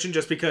science fiction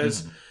just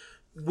because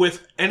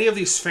with any of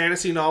these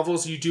fantasy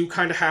novels, you do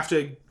kind of have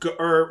to,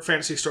 or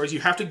fantasy stories, you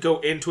have to go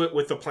into it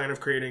with the plan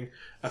of creating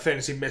a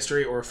fantasy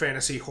mystery or a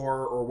fantasy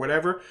horror or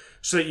whatever,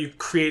 so that you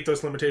create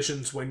those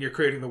limitations when you're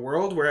creating the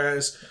world.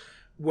 Whereas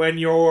when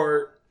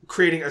you're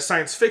creating a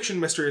science fiction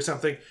mystery or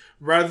something,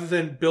 rather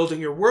than building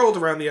your world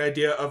around the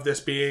idea of this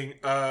being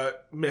a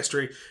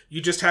mystery, you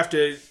just have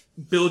to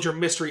build your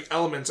mystery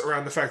elements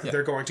around the fact that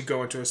they're going to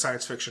go into a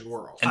science fiction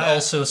world. And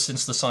also,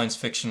 since the science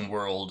fiction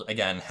world,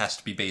 again, has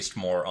to be based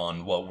more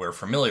on what we're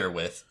familiar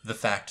with, the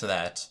fact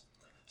that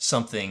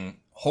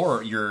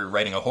you're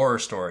writing a horror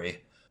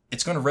story,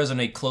 it's going to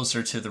resonate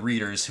closer to the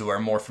readers who are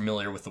more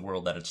familiar with the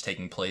world that it's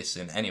taking place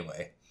in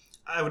anyway.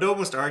 I would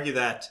almost argue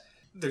that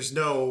there's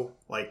no,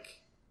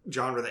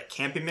 genre that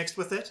can't be mixed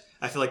with it.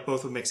 I feel like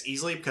both would mix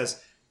easily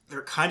because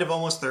they're kind of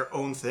almost their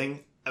own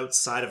thing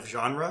outside of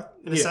genre,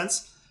 in a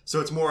sense. So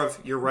it's more of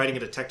you're writing a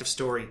detective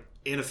story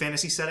in a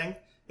fantasy setting.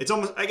 It's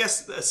almost, I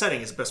guess, a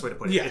setting is the best way to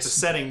put it. Yes. It's a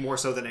setting more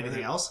so than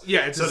anything else.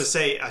 Yeah. So to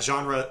say a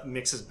genre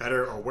mixes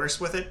better or worse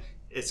with it,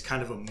 it's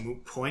kind of a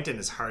moot point and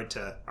it's hard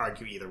to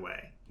argue either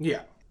way.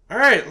 Yeah. All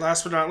right,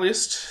 last but not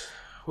least,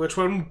 which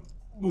one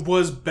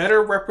was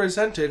better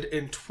represented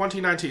in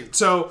 2019?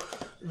 So,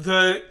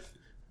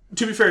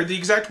 to be fair, the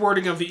exact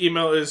wording of the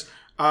email is,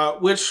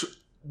 which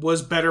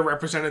was better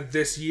represented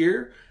this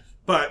year,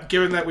 but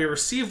given that we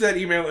received that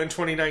email in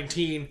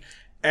 2019,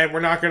 and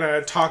we're not going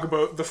to talk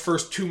about the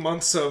first 2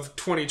 months of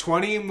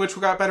 2020 in which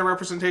we got better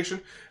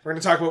representation, we're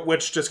going to talk about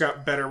which just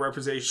got better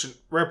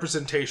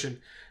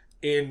representation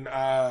in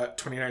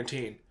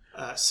 2019.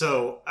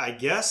 So I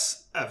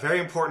guess a very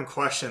important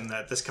question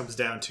that this comes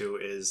down to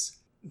is,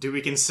 do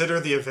we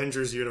consider the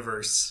Avengers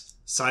universe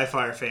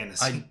sci-fi or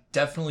fantasy? I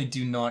definitely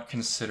do not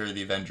consider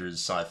the Avengers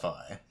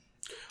sci-fi.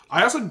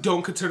 I also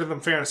don't consider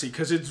them fantasy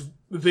because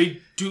they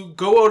do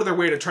go out of their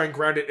way to try and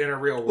ground it in a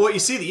real world. Well, you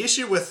see, the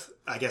issue with,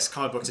 I guess,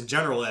 comic books in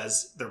general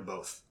is they're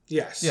both.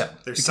 Yes. Yeah.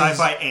 They're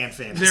sci-fi and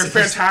fantasy. They're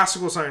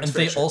fantastical science And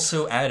fiction. they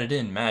also added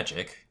in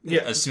magic.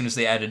 Yeah. As soon as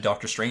they added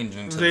Doctor Strange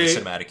into the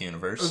cinematic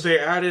universe. They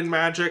add in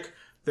magic.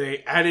 They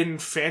add in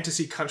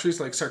fantasy countries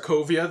like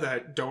Sarkovia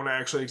that don't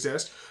actually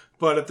exist.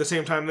 But at the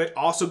same time, they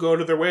also go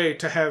to their way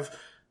to have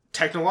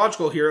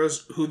technological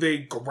heroes who they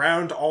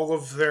ground all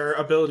of their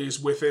abilities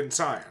within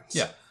science.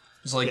 Yeah.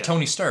 It's like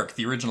Tony Stark,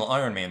 the original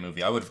Iron Man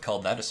movie. I would have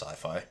called that a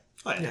sci-fi.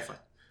 Oh, yeah,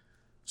 definitely.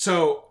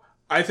 So,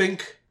 I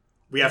think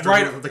We have to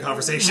remove the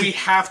conversation. we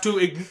have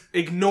to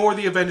ignore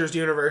the Avengers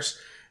universe.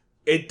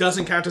 It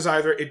doesn't count as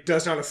either. It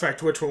does not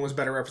affect which one was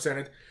better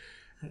represented.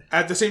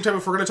 At the same time,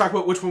 if we're going to talk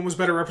about which one was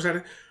better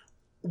represented,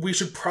 we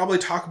should probably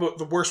talk about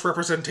the worst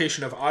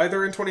representation of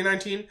either in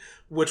 2019,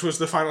 which was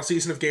the final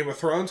season of Game of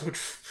Thrones, which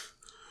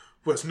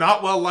was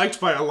not well liked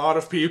by a lot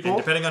of people. And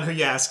depending on who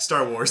you ask,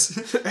 Star Wars.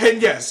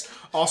 And yes,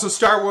 also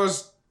Star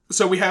Wars.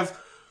 So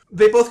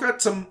they both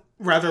got some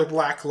rather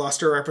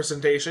lackluster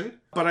representation,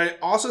 but I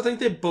also think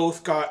they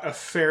both got a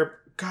fair.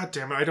 God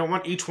damn it! I don't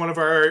want each one of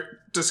our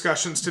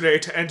discussions today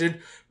to end in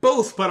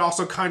both, but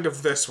also kind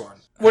of this one.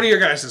 What are your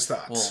guys'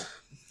 thoughts? Well,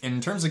 in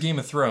terms of Game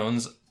of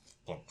Thrones,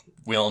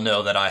 we all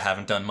know that I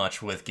haven't done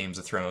much with Games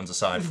of Thrones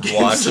aside from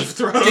watching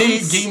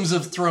Games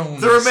of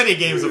Thrones. There are many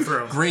Games of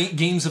Thrones. Great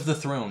Games of the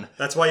Throne.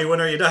 That's why you win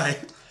or you die.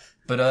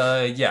 But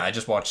I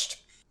just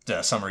watched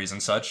summaries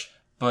and such.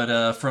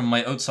 But from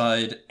my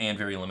outside and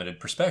very limited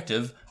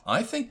perspective,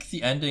 I think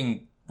the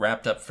ending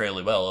wrapped up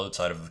fairly well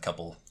outside of a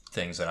couple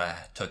things that I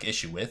took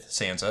issue with.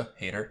 Sansa,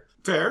 hate her.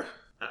 Fair.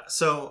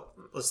 So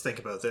let's think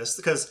about this,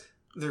 because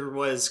there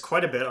was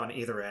quite a bit on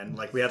either end.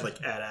 Like, we had,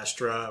 Ad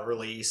Astra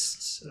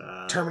released.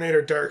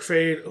 Terminator Dark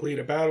Fate,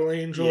 Alita Battle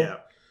Angel.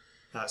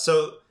 Yeah.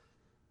 So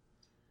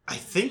I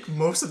think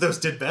most of those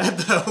did bad,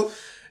 though.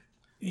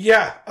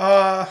 Yeah.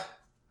 I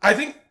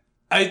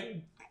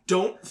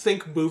don't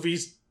think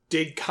movies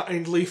did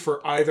kindly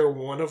for either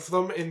one of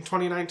them in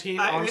 2019.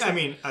 I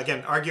mean,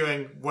 again,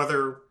 arguing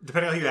whether,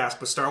 depending on who you ask,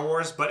 with Star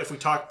Wars, but if we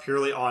talk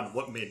purely on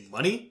what made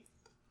money,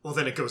 well,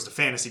 then it goes to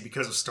fantasy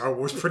because of Star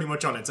Wars pretty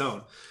much on its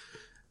own.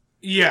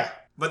 Yeah.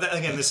 But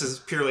again, this is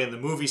purely in the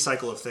movie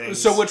cycle of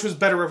things. So which was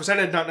better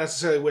represented, not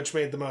necessarily which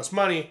made the most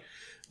money.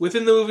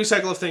 Within the movie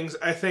cycle of things,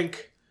 I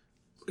think,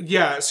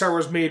 Star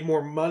Wars made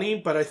more money,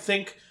 but I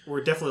think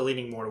we're definitely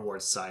leaning more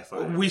towards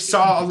sci-fi. We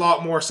saw a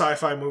lot more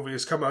sci-fi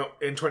movies come out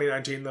in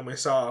 2019 than we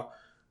saw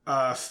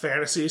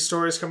fantasy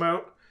stories come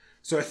out.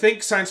 So I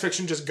think science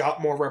fiction just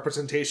got more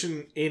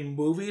representation in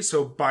movies,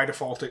 so by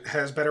default it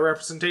has better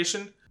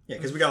representation. Yeah,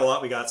 because we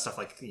got stuff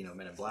like,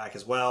 Men in Black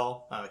as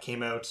well,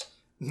 came out.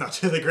 Not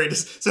the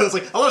greatest. So it's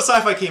like, a lot of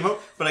sci-fi came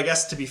out, but I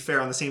guess to be fair,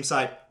 on the same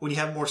side, when you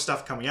have more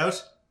stuff coming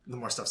out, the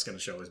more stuff's going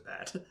to show as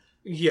bad.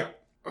 Yeah.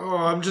 Oh,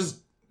 I'm just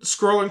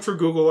scrolling through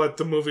Google at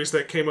the movies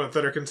that came out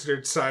that are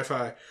considered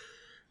sci-fi.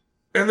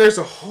 And there's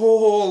a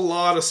whole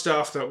lot of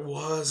stuff that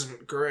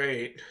wasn't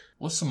great.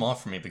 List them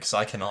off for me, because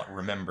I cannot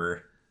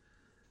remember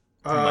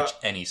pretty much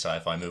any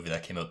sci-fi movie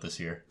that came out this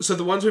year. So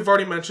the ones we've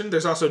already mentioned,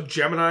 there's also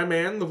Gemini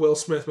Man, the Will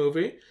Smith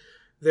movie.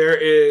 There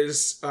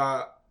is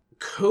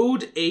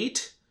Code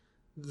 8,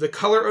 The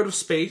Color Out of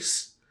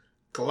Space,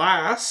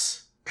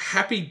 Glass,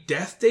 Happy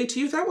Death Day to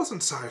You. That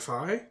wasn't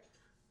sci-fi.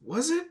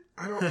 Was it?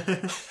 I don't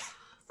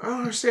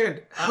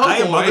understand. I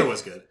Am Mother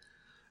was good.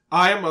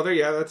 I Am Mother,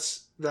 yeah,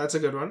 that's a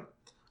good one.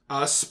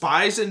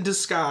 Spies in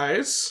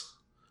Disguise.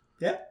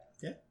 Yeah.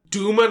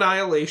 Doom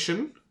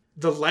Annihilation.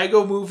 The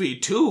Lego Movie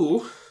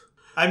 2.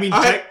 I mean,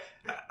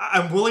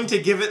 I'm willing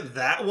to give it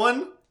that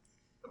one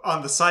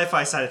on the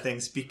sci-fi side of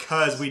things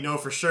because we know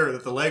for sure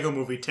that the Lego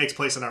Movie takes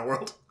place in our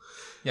world.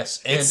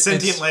 Yes, and it's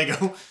sentient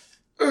Lego.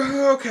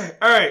 Okay,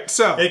 all right.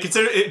 So,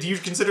 do you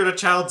consider it a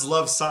child's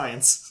love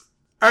science?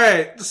 All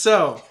right,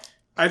 so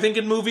I think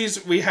in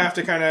movies we have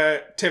to kind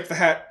of tip the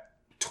hat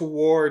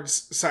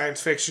towards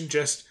science fiction.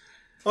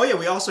 Oh yeah,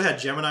 we also had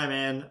Gemini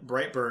Man,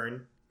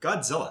 Brightburn,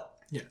 Godzilla.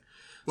 Yeah.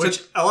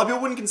 Which a lot of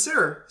people wouldn't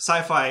consider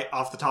sci-fi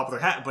off the top of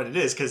their hat, but it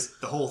is, because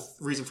the whole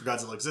reason for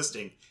Godzilla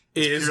existing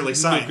is purely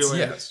science.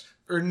 Yes.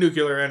 Or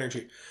nuclear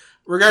energy.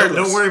 Regardless.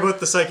 Don't worry about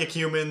the psychic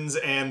humans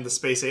and the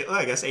space...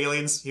 I guess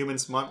aliens,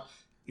 humans... I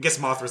guess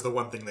Mothra's the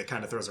one thing that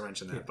kind of throws a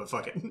wrench in that, but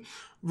fuck it.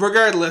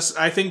 Regardless,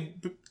 I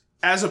think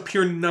as a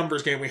pure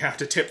numbers game, we have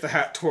to tip the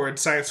hat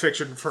towards science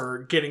fiction for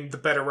getting the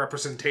better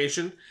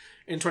representation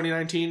in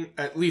 2019,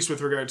 at least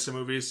with regards to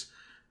movies.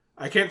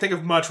 I can't think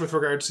of much with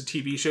regards to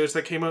TV shows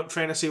that came out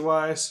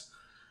fantasy-wise.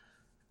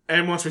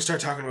 And once we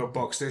start talking about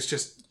books, there's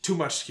just too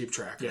much to keep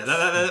track of.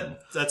 Yeah,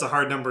 that's a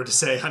hard number to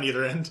say on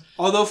either end.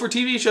 Although for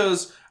TV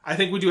shows, I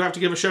think we do have to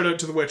give a shout-out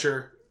to The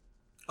Witcher.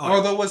 Oh,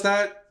 although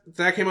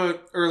that came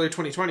out early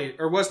 2020,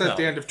 or was that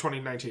the end of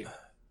 2019?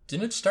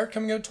 Didn't it start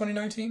coming out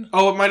 2019?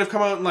 Oh, it might have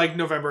come out in like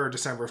November or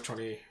December of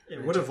 2019.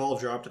 It would have all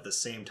dropped at the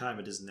same time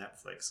it is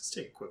Netflix. Let's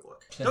take a quick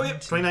look. Oh, yeah,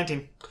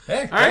 2019.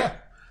 Hey, all right.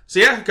 So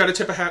yeah, got to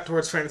tip a hat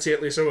towards fantasy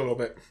at least a little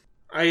bit.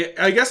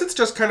 I guess it's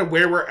just kind of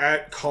where we're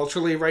at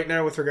culturally right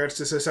now with regards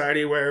to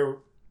society, where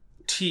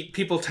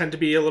people tend to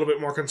be a little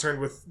bit more concerned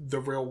with the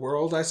real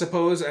world, I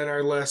suppose, and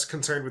are less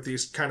concerned with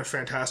these kind of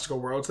fantastical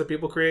worlds that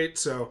people create.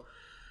 So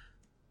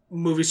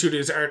movie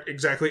studios aren't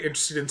exactly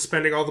interested in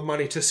spending all the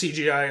money to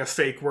CGI a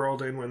fake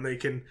world in when they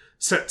can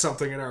set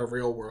something in our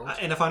real world.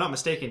 And if I'm not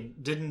mistaken,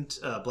 didn't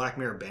Black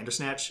Mirror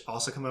Bandersnatch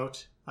also come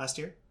out last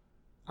year?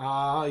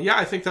 Yeah,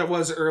 I think that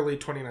was early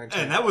 2019.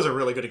 And that was a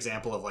really good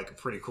example of like a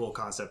pretty cool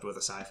concept with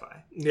a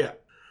sci-fi. Yeah.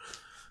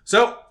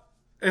 So,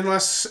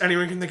 unless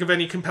anyone can think of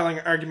any compelling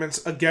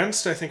arguments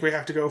against, I think we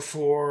have to go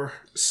for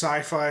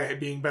sci-fi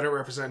being better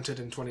represented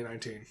in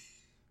 2019.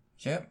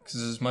 Yeah,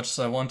 because as much as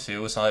I want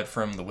to, aside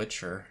from The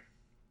Witcher,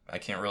 I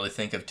can't really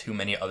think of too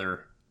many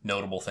other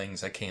notable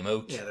things that came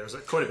out. Yeah, there was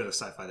quite a bit of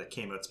sci-fi that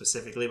came out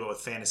specifically, but with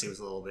fantasy it was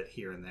a little bit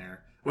here and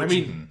there. Which, I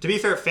mean, to be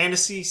fair,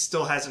 fantasy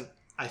still hasn't,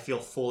 I feel,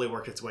 fully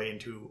worked its way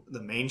into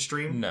the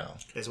mainstream. No.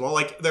 As well.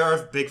 Like, there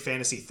are big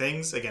fantasy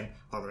things. Again,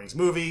 Lord of the Rings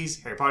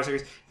movies, Harry Potter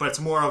series. But it's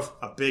more of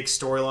a big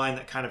storyline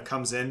that kind of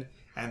comes in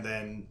and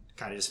then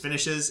kind of just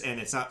finishes. And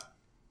it's not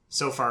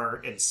so far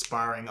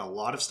inspiring a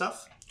lot of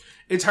stuff.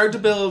 It's hard to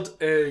build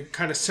a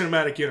kind of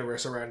cinematic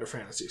universe around a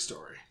fantasy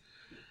story.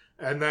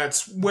 And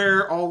that's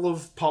where all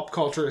of pop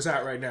culture is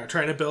at right now.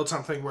 Trying to build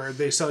something where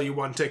they sell you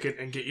one ticket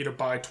and get you to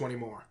buy 20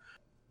 more.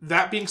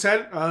 That being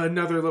said,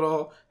 another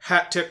little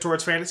hat tip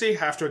towards fantasy,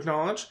 have to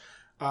acknowledge.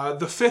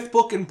 The 5th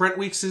book in Brent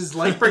Weeks'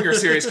 Lightbringer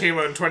series came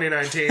out in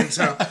 2019,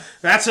 so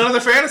that's another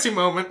fantasy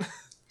moment.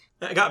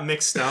 I got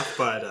mixed stuff,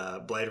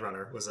 but Blade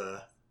Runner was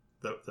the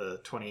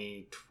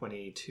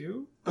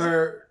 2022?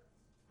 Or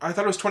I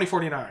thought it was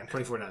 2049.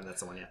 2049,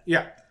 that's the one, yeah.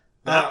 Yeah.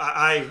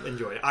 I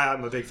enjoy it.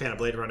 I'm a big fan of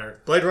Blade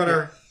Runner. Blade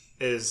Runner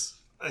is,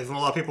 even a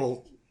lot of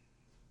people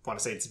want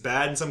to say it's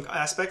bad in some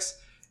aspects,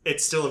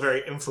 it's still a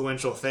very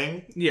influential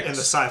thing in the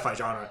sci-fi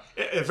genre.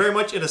 Very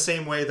much in the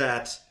same way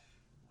that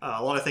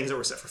a lot of things that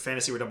were set for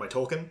fantasy were done by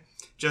Tolkien.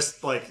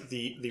 Just like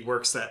the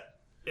works that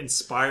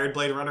inspired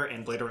Blade Runner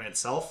and Blade Runner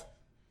itself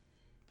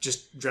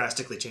just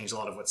drastically changed a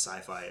lot of what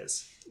sci-fi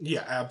is.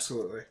 Yeah,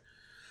 absolutely.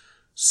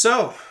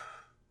 So,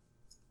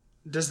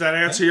 does that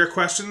answer your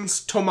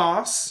questions,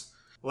 Tomas?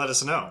 Let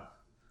us know.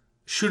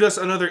 Shoot us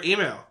another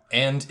email.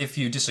 And if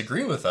you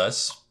disagree with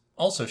us,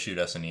 also shoot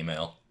us an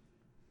email.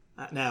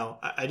 Now,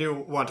 I do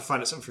want to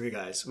find out something for you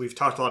guys. We've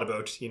talked a lot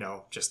about,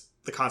 just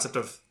the concept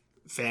of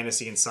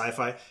fantasy and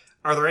sci-fi.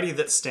 Are there any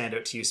that stand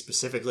out to you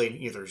specifically in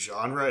either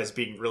genre as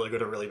being really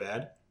good or really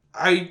bad?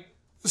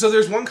 So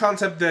there's one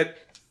concept that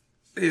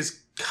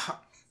is...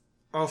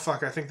 Oh,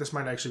 fuck, I think this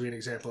might actually be an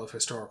example of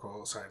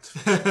historical science.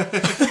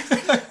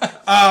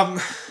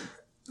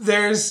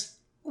 there's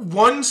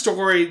one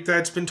story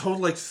that's been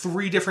told like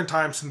 3 different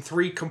times in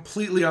 3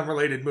 completely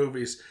unrelated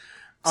movies.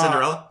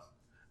 Cinderella?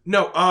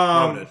 No,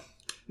 Ronan.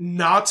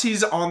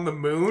 Nazis on the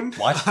Moon.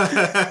 What?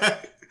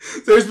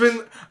 There's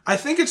been, I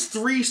think it's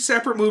 3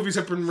 separate movies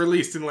have been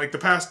released in like the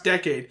past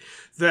decade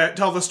that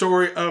tell the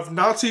story of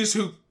Nazis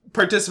who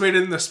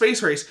participated in the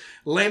space race,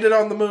 landed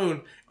on the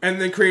moon, and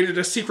then created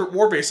a secret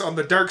war base on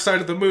the dark side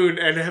of the moon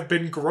and have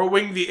been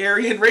growing the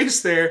Aryan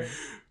race there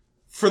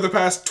for the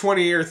past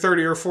 20 or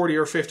 30 or 40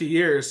 or 50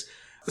 years,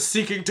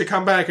 seeking to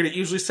come back, and it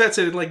usually sets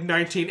it in like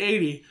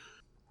 1980.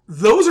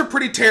 Those are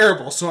pretty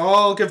terrible, so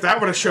I'll give that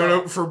one a shout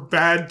out for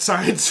bad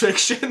science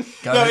fiction.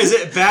 No, is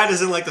it bad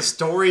as in like the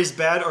story's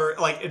bad, or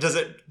like does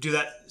it do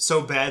that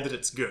so bad that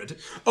it's good?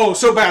 Oh,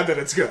 so bad that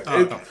it's good.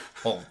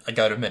 Well, I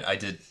gotta admit, I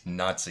did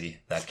not see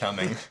that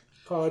coming.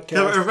 Podcast.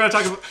 No, we're going to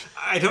talk about.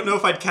 I don't know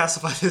if I'd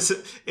classify this.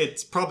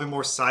 It's probably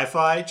more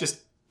sci-fi, just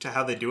to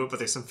how they do it, but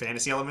there's some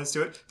fantasy elements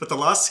to it. But The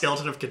Lost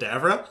Skeleton of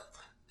Cadavra.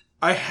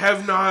 I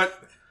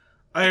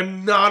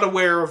am not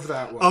aware of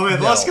that one. Oh man, The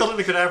No. Lost Skeleton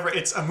of Cadavra.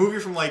 It's a movie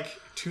from like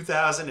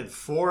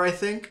 2004, I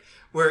think,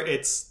 where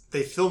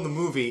they filmed the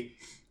movie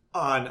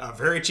on a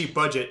very cheap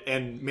budget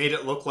and made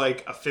it look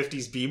like a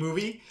 50s B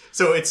movie.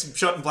 So it's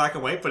shot in black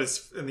and white, but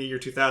it's in the year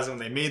 2000 when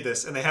they made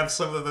this. And they have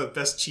some of the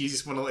best cheesy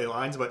swindly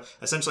lines, but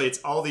essentially it's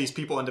all these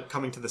people end up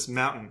coming to this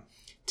mountain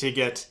to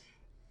get...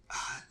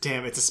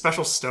 it's a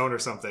special stone or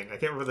something. I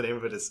can't remember the name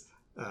of it. Is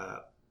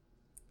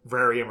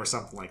Rarium or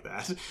something like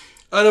that.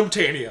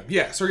 Unobtainium,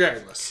 yes,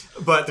 regardless.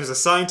 But there's a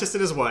scientist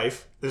and his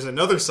wife. There's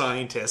another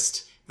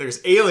scientist.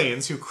 There's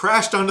aliens who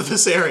crashed onto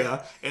this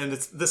area, and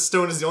this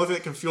stone is the only thing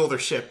that can fuel their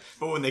ship.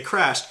 But when they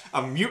crashed,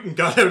 a mutant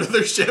got out of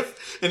their ship,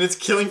 and it's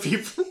killing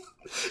people.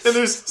 And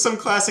there's some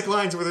classic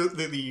lines where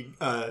the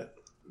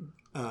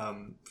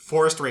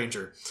forest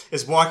ranger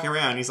is walking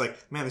around. And he's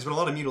like, "Man, there's been a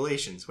lot of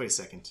mutilations. Wait a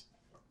second,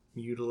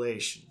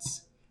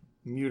 mutilations,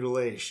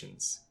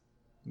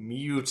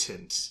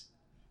 mutant."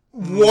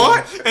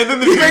 What? And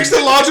then He makes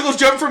the logical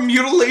jump from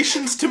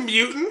mutilations to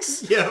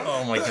mutants? yeah.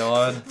 Oh my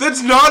god.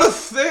 That's not a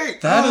thing!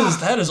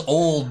 That is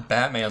old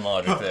Batman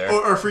logic there.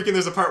 Or freaking,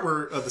 there's a part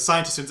where the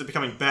scientist ends up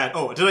becoming bad.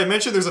 Oh, did I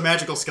mention there's a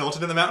magical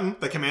skeleton in the mountain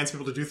that commands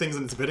people to do things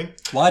in its bidding?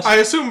 What? I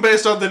assume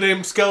based on the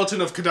name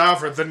Skeleton of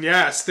Cadavra, then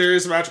yes, there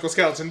is a magical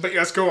skeleton, but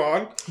yes, go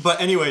on. But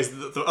anyways,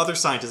 the other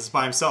scientist is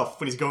by himself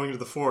when he's going into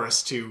the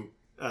forest to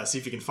see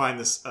if he can find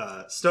this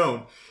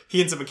stone. He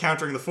ends up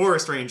encountering the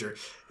forest ranger,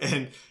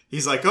 and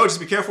he's like, "Oh, just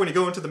be careful when you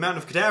go into the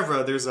mountain of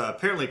Cadavra. There's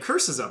apparently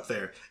curses up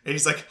there." And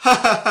he's like, "Ha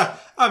ha ha!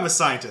 I'm a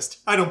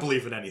scientist. I don't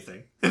believe in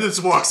anything," and then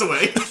just walks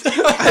away.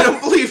 I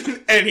don't believe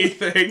in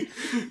anything.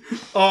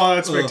 Oh,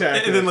 that's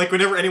spectacular. And then, like,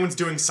 whenever anyone's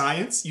doing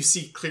science, you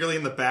see clearly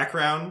in the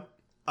background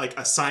like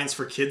a Science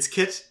for Kids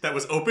kit that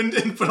was opened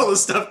and put all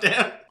this stuff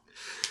down.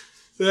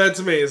 That's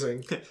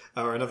amazing.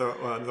 Or another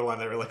one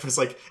that I liked was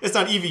like, "It's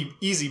not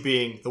easy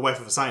being the wife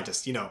of a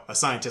scientist. You know, a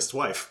scientist's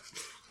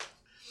wife."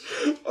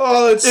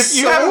 Oh, it's If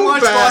you so haven't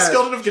watched bad. Lost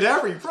Skeleton of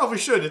Cadavra, you probably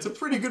should. It's a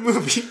pretty good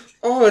movie.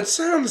 Oh, it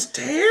sounds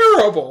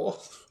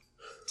terrible.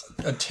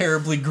 A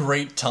terribly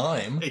great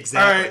time.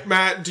 Exactly. Alright,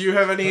 Matt, do you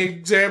have any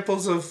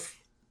examples of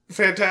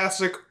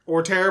fantastic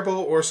or terrible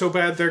or so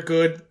bad they're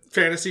good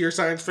fantasy or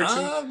science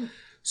fiction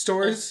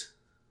stories?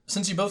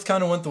 Since you both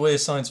kind of went the way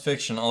of science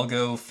fiction, I'll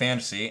go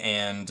fantasy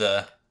and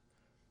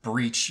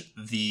breach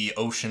the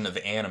ocean of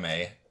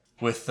anime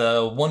with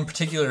one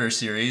particular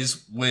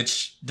series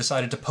which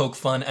decided to poke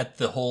fun at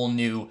the whole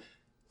new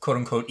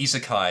quote-unquote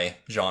isekai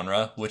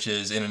genre, which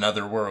is in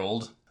another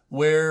world,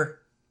 where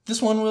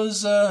this one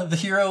was the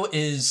hero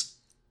is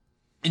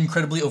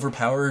incredibly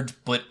overpowered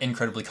but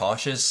incredibly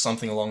cautious,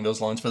 something along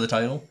those lines for the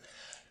title.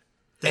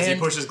 Does he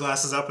And push his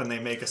glasses up and they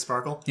make a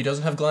sparkle? he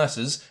doesn't have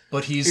glasses,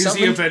 but he's Is he a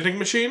summoned... vending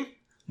machine?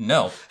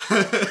 No.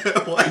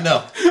 What?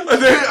 No.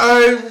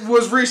 I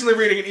was recently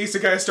reading an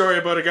isekai story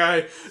about a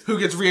guy who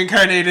gets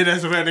reincarnated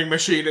as a vending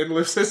machine and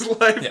lives his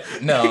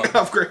life no.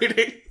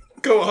 upgrading.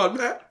 Go on,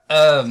 Matt.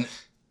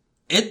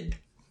 It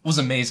was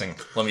amazing,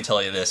 let me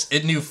tell you this.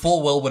 It knew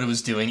full well what it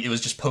was doing. It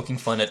was just poking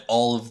fun at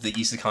all of the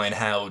isekai and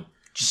how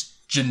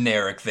just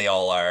generic they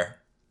all are.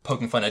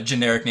 Poking fun at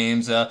generic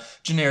names,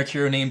 generic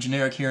hero name,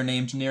 generic hero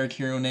name, generic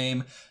hero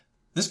name.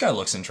 This guy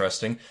looks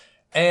interesting.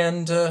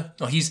 And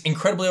he's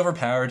incredibly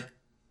overpowered,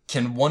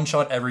 can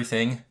one-shot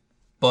everything,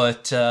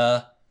 but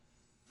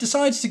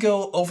decides to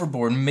go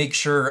overboard and make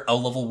sure a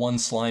level 1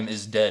 slime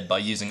is dead by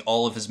using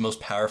all of his most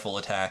powerful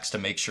attacks to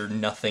make sure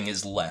nothing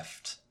is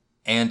left.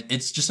 And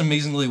it's just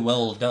amazingly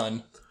well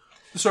done.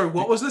 Sorry,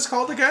 what was this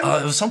called again?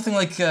 It was something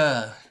like,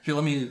 here,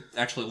 let me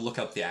actually look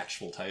up the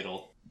actual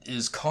title. It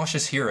is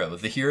Cautious Hero.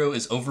 The hero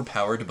is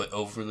overpowered but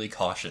overly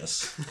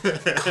cautious.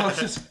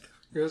 Cautious.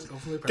 Gets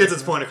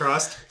its point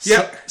across.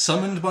 Yep.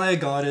 Summoned by a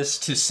goddess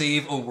to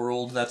save a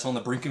world that's on the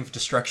brink of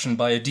destruction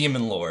by a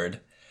demon lord.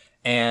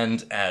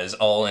 And as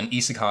all in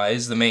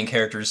isekais, the main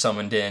character is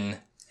summoned in,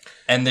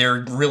 and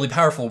they're really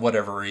powerful for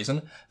whatever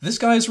reason. This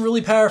guy's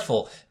really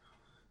powerful.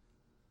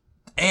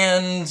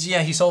 And,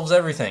 yeah, he solves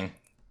everything.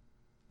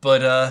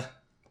 But,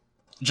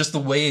 just the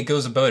way it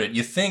goes about it.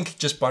 You think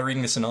just by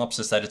reading the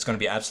synopsis that it's going to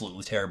be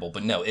absolutely terrible,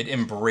 but no, it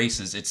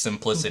embraces its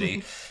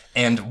simplicity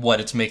and what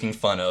it's making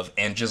fun of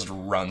and just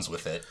runs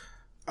with it.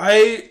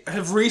 I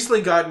have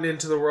recently gotten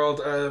into the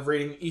world of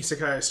reading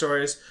isekai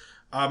stories.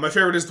 My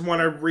favorite is the one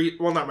I read...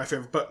 Well, not my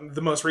favorite, but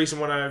the most recent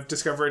one I've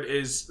discovered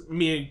is...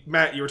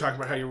 Matt, you were talking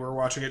about how you were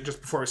watching it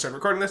just before we started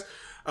recording this.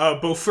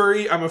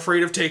 Bofuri, I'm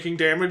afraid of taking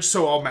damage,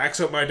 so I'll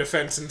max out my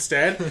defense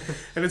instead.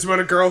 And it's about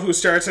a girl who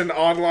starts an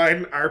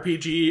online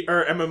RPG,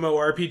 or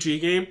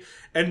MMORPG game,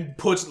 and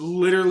puts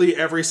literally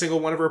every single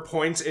one of her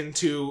points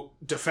into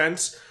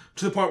defense,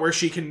 to the point where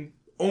she can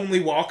only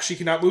walk, she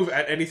cannot move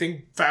at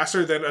anything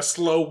faster than a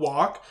slow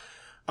walk,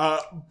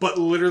 but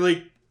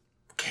literally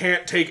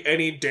can't take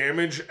any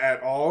damage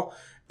at all,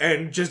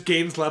 and just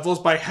gains levels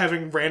by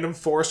having random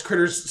forest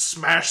critters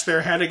smash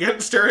their head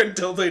against her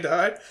until they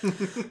die.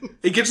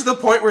 It gets to the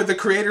point where the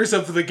creators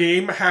of the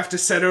game have to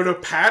set out a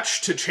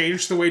patch to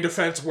change the way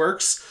defense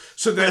works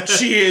so that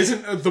she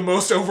isn't the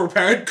most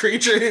overpowered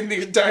creature in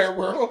the entire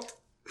world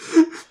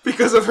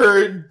because of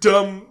her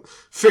dumb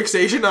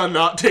fixation on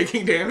not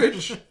taking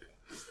damage.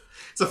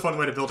 It's a fun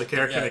way to build a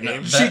character in a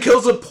game. She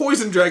kills a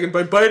poison dragon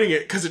by biting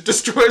it because it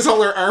destroys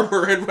all her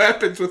armor and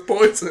weapons with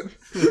poison.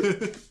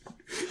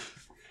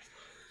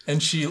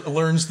 And she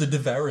learns the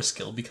Devour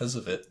skill because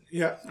of it.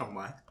 Yeah. Oh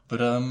my. But,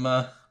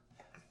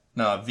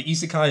 no, the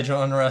isekai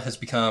genre has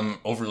become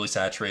overly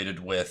saturated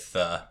with,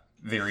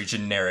 very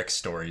generic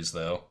stories,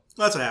 though.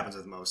 Well, that's what happens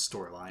with most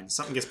storylines.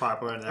 Something gets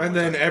popular, And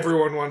then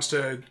everyone wants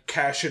to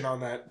cash in on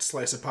that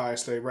slice of pie,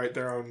 so they write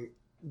their own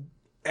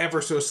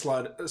ever so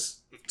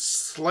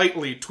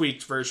slightly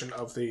tweaked version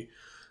of the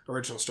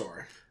original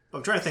story.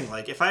 I'm trying to think,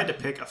 like, if I had to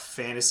pick a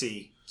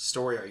fantasy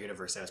story or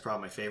universe that's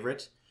probably my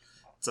favorite,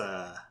 it's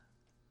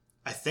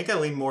I think I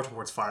lean more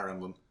towards Fire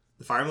Emblem.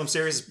 The Fire Emblem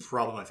series is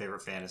probably my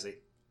favorite fantasy.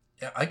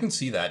 Yeah, I can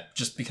see that,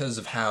 just because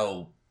of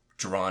how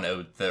drawn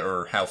out,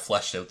 or how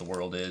fleshed out the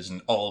world is,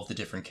 and all of the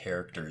different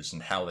characters,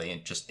 and how they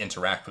just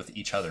interact with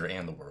each other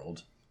and the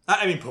world.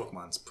 I mean,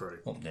 Pokemon's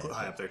pretty yeah.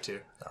 high up there, too.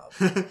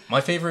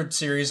 My favorite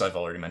series, I've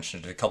already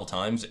mentioned it a couple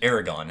times,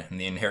 Aragon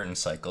and the Inheritance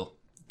Cycle.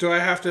 Do I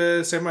have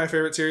to say my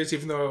favorite series,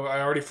 even though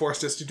I already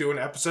forced us to do an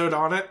episode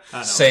on it?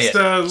 Say It's it.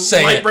 the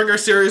Say Lightbringer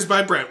series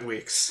by Brent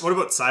Weeks. What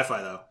about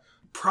sci-fi, though?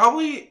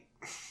 Probably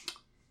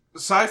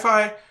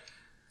sci-fi.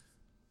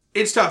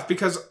 It's tough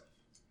because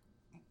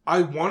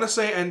I want to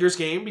say Ender's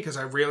Game because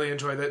I really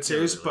enjoy that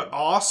series, but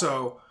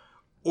also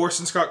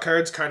Orson Scott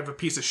Card's kind of a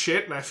piece of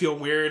shit, and I feel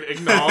weird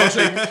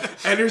acknowledging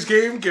Ender's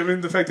Game given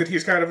the fact that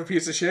he's kind of a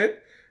piece of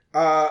shit.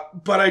 But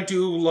I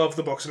do love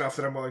the books enough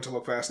that I'm willing to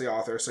look past the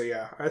author. So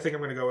yeah, I think I'm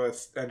going to go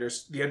with the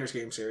Ender's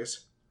Game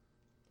series.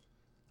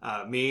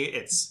 Me,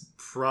 it's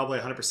probably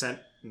 100%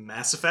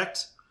 Mass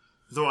Effect.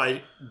 Though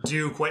I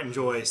do quite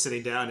enjoy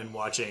sitting down and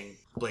watching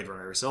Blade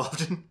Runner so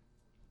often.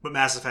 But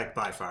Mass Effect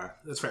by far.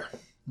 That's fair.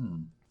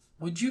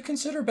 Would you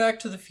consider Back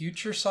to the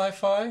Future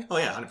sci-fi? Oh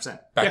yeah, 100%.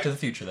 Back to the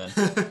Future,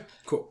 then.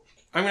 Cool.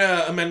 I'm going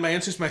to amend my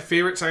answers. My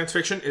favorite science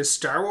fiction is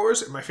Star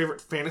Wars, and my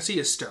favorite fantasy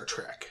is Star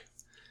Trek.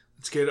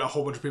 Let's get a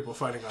whole bunch of people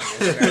fighting on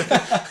the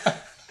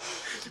internet.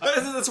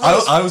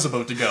 I was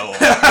about to go.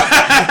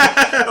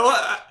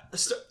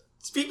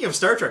 Speaking of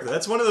Star Trek,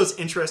 that's one of those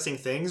interesting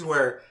things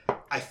where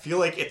I feel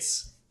like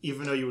it's,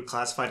 even though you would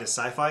classify it as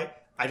sci-fi,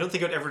 I don't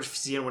think I'd ever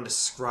see anyone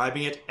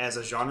describing it as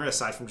a genre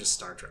aside from just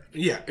Star Trek.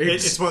 Yeah.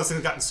 It's one of those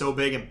things that's gotten so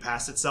big and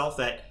past itself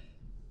that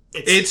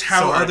it's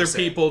how so hard other to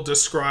say. people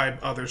describe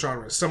other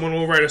genres. Someone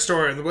will write a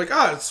story and they'll be like,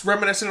 oh, it's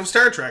reminiscent of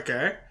Star Trek,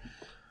 eh?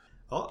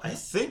 Well, I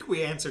think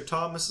we answered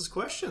Thomas's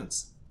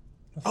questions.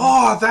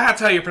 Oh, that's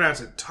how you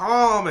pronounce it.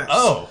 Thomas.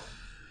 Oh.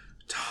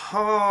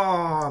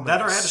 Thomas.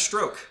 That or I had a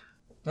stroke.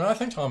 No, I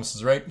think Thomas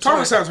is right.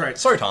 Thomas sounds right.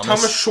 Sorry, Thomas.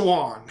 Thomas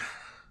Shahan.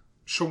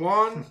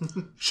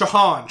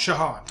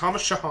 Shahan.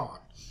 Thomas Shahan.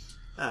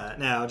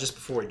 Now, just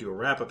before we do a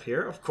wrap-up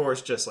here, of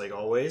course, just like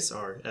always,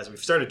 or as we've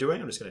started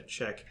doing, I'm just going to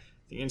check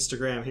the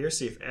Instagram here,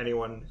 see if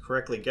anyone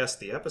correctly guessed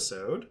the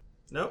episode.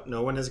 Nope,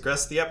 no one has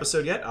guessed the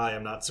episode yet. I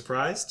am not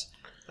surprised.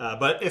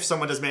 But if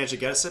someone does manage to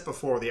guess it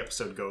before the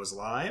episode goes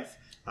live,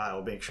 I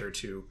will make sure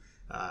to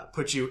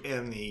put you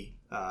in the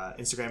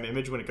Instagram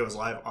image when it goes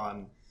live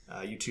on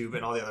YouTube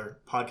and all the other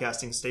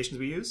podcasting stations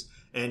we use.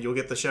 And you'll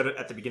get the shout out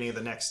at the beginning of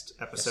the next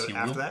episode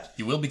after that.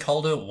 You will be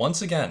called out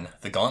once again.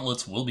 The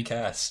gauntlets will be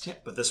cast. Yeah,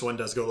 but this one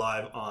does go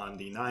live on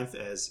the 9th,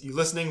 as you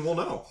listening will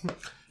know.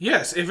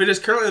 Yes, if it is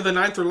currently the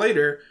 9th or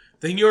later,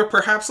 then you are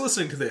perhaps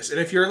listening to this. And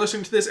if you're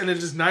listening to this and it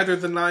is neither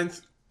the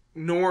 9th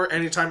nor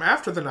any time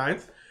after the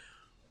 9th,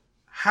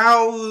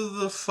 how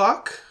the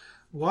fuck?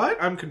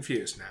 What? I'm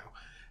confused now.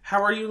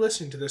 How are you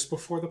listening to this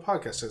before the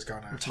podcast has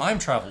gone out? Time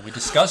travel. We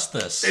discussed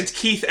this. It's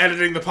Keith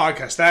editing the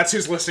podcast. That's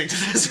who's listening to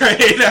this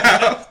right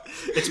now.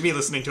 It's me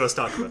listening to us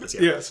talk about this.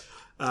 Yeah. Yes.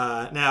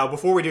 Now,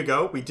 before we do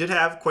go, we did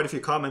have quite a few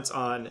comments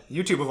on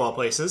YouTube of all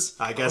places,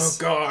 I guess.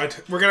 Oh, God.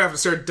 We're going to have to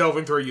start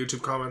delving through our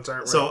YouTube comments,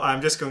 aren't we? So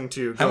I'm just going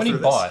to go How many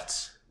through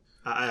bots?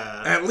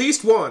 At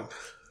least one.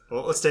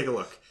 Well, let's take a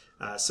look.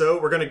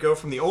 So we're going to go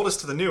from the oldest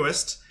to the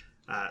newest.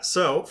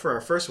 So for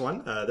our first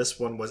one, this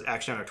one was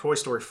actually on our Toy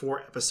Story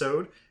 4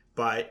 episode.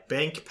 by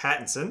Bank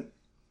Pattinson.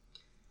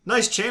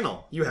 Nice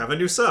channel. You have a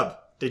new sub.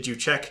 Did you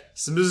check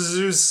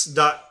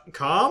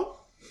smoozus.com?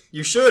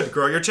 You should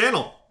grow your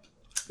channel.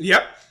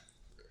 Yep.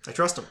 I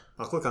trust him.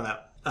 I'll click on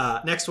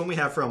that. Next one we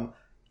have from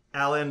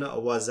Alan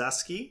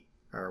Wazowski.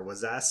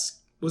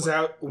 Wazowski.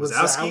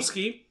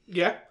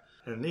 Yeah.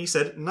 And he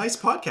said, nice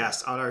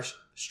podcast on our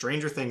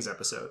Stranger Things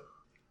episode.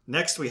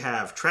 Next we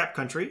have Trap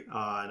Country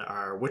on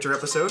our Witcher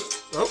episode.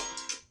 Oh.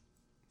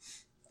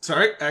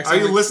 Sorry. Are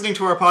you listening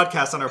to our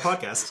podcast on our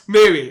podcast?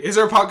 Maybe. Is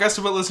our podcast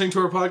about listening to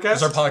our podcast?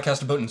 Is our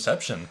podcast about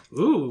Inception?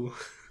 Ooh.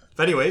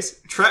 But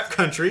anyways, Trap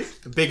Country,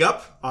 big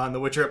up on the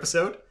Witcher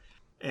episode.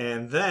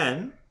 And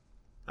then,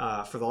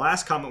 for the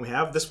last comment we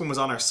have, this one was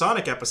on our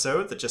Sonic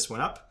episode that just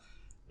went up.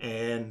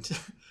 And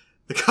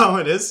the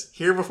comment is,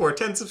 here before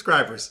 10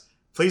 subscribers.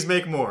 Please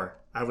make more.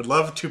 I would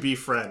love to be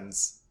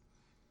friends.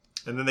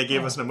 And then they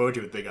gave us an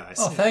emoji with big eyes.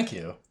 Oh, thank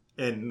you.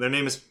 And their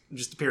name is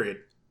just a period.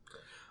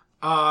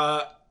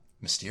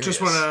 Mysterious.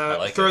 Just want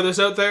to throw this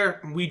out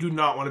there. We do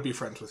not want to be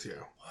friends with you.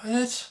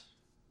 What?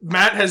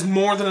 Matt has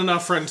more than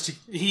enough friends.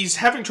 He's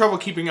having trouble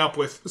keeping up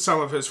with some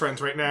of his friends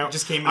right now.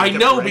 Just came in I and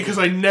kept know bragging. because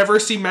I never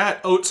see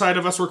Matt outside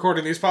of us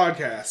recording these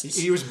podcasts.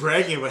 He was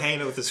bragging about hanging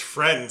out with his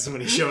friends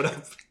when he showed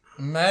up.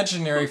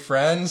 Imaginary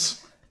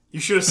friends. You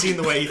should have seen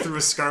the way he threw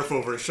his scarf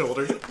over his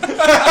shoulder.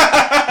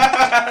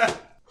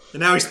 And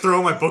now he's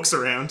throwing my books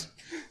around.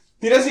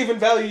 He doesn't even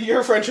value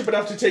your friendship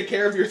enough to take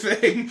care of your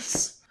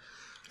things.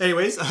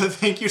 Anyways,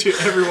 thank you to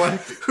everyone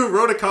who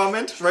wrote a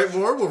comment. Write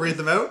more, we'll read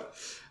them out.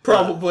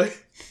 Probably.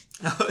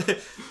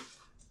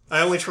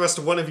 I only trust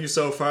one of you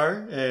so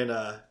far, and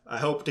I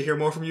hope to hear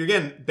more from you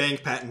again,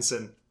 Bank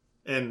Pattinson.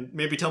 And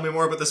maybe tell me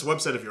more about this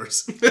website of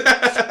yours.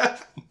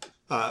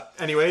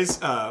 Anyways,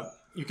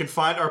 you can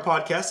find our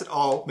podcast at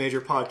all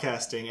major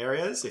podcasting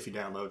areas. If you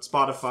download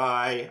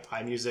Spotify,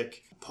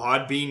 iMusic,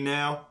 Podbean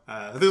now.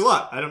 There's a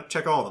lot. I don't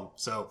check all of them.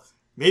 So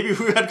maybe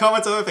we had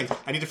comments on other things.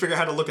 I need to figure out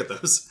how to look at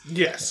those.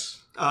 Yes.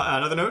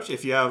 Another note,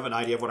 if you have an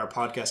idea of what our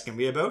podcast can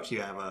be about,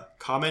 you have a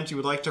comment you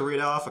would like to read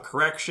off, a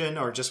correction,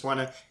 or just want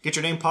to get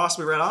your name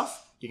possibly read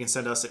off, you can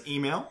send us an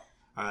email.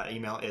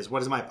 Email is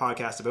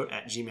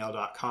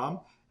whatismypodcastabout@gmail.com,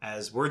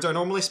 as words are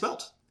normally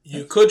spelt.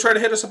 You could try to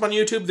hit us up on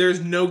YouTube. There's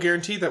no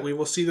guarantee that we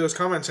will see those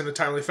comments in a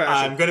timely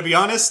fashion. I'm going to be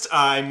honest,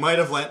 I might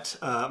have let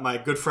my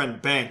good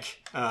friend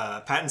Bank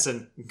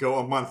Pattinson go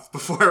a month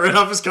before I read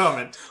off his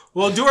comment.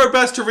 We'll do our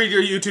best to read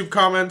your YouTube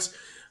comments,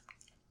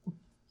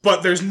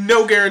 but there's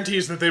no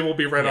guarantees that they will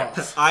be read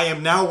off. I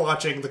am now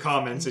watching the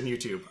comments in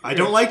YouTube. I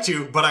don't like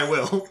to, but I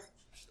will.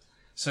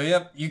 So,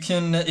 yep, you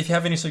can, if you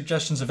have any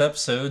suggestions of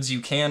episodes, you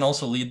can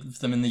also leave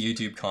them in the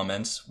YouTube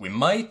comments. We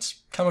might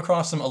come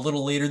across them a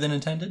little later than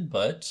intended,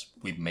 but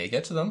we may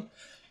get to them.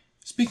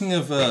 Speaking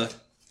of God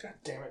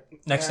damn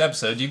it. next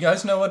episode, do you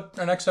guys know what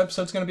our next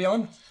episode's going to be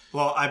on?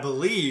 Well, I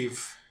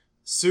believe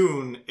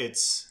soon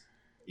it's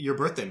your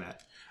birthday,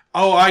 Matt.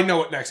 Oh, I know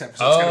what next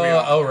episode's going to be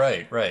on. Oh,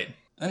 right.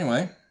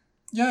 Anyway,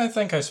 yeah,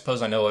 I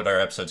suppose I know what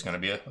our episode's going to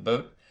be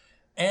about.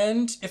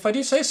 And if I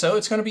do say so,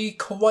 it's going to be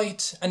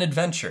quite an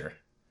adventure.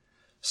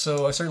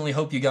 So I certainly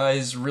hope you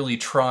guys really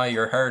try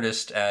your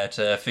hardest at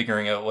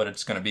figuring out what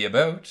it's going to be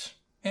about.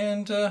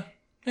 And,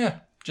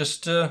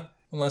 just one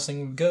last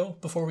thing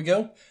before we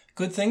go.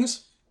 Good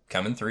things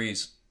come in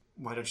threes.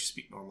 Why don't you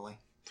speak normally?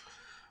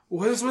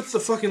 What is with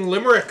the fucking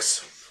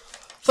limericks?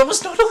 That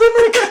was not a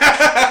limerick!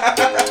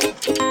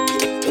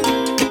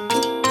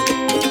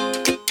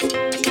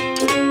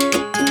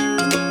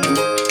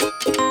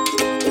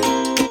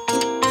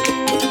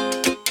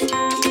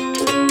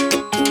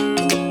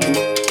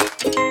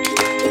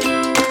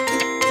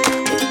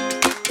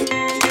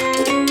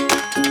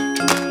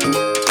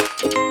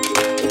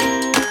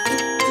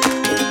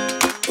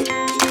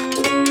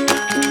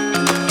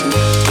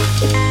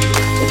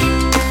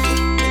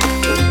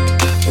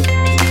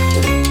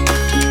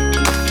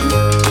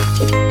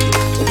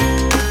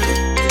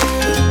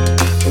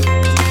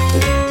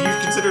 Do you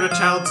consider a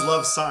child's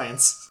love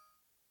science?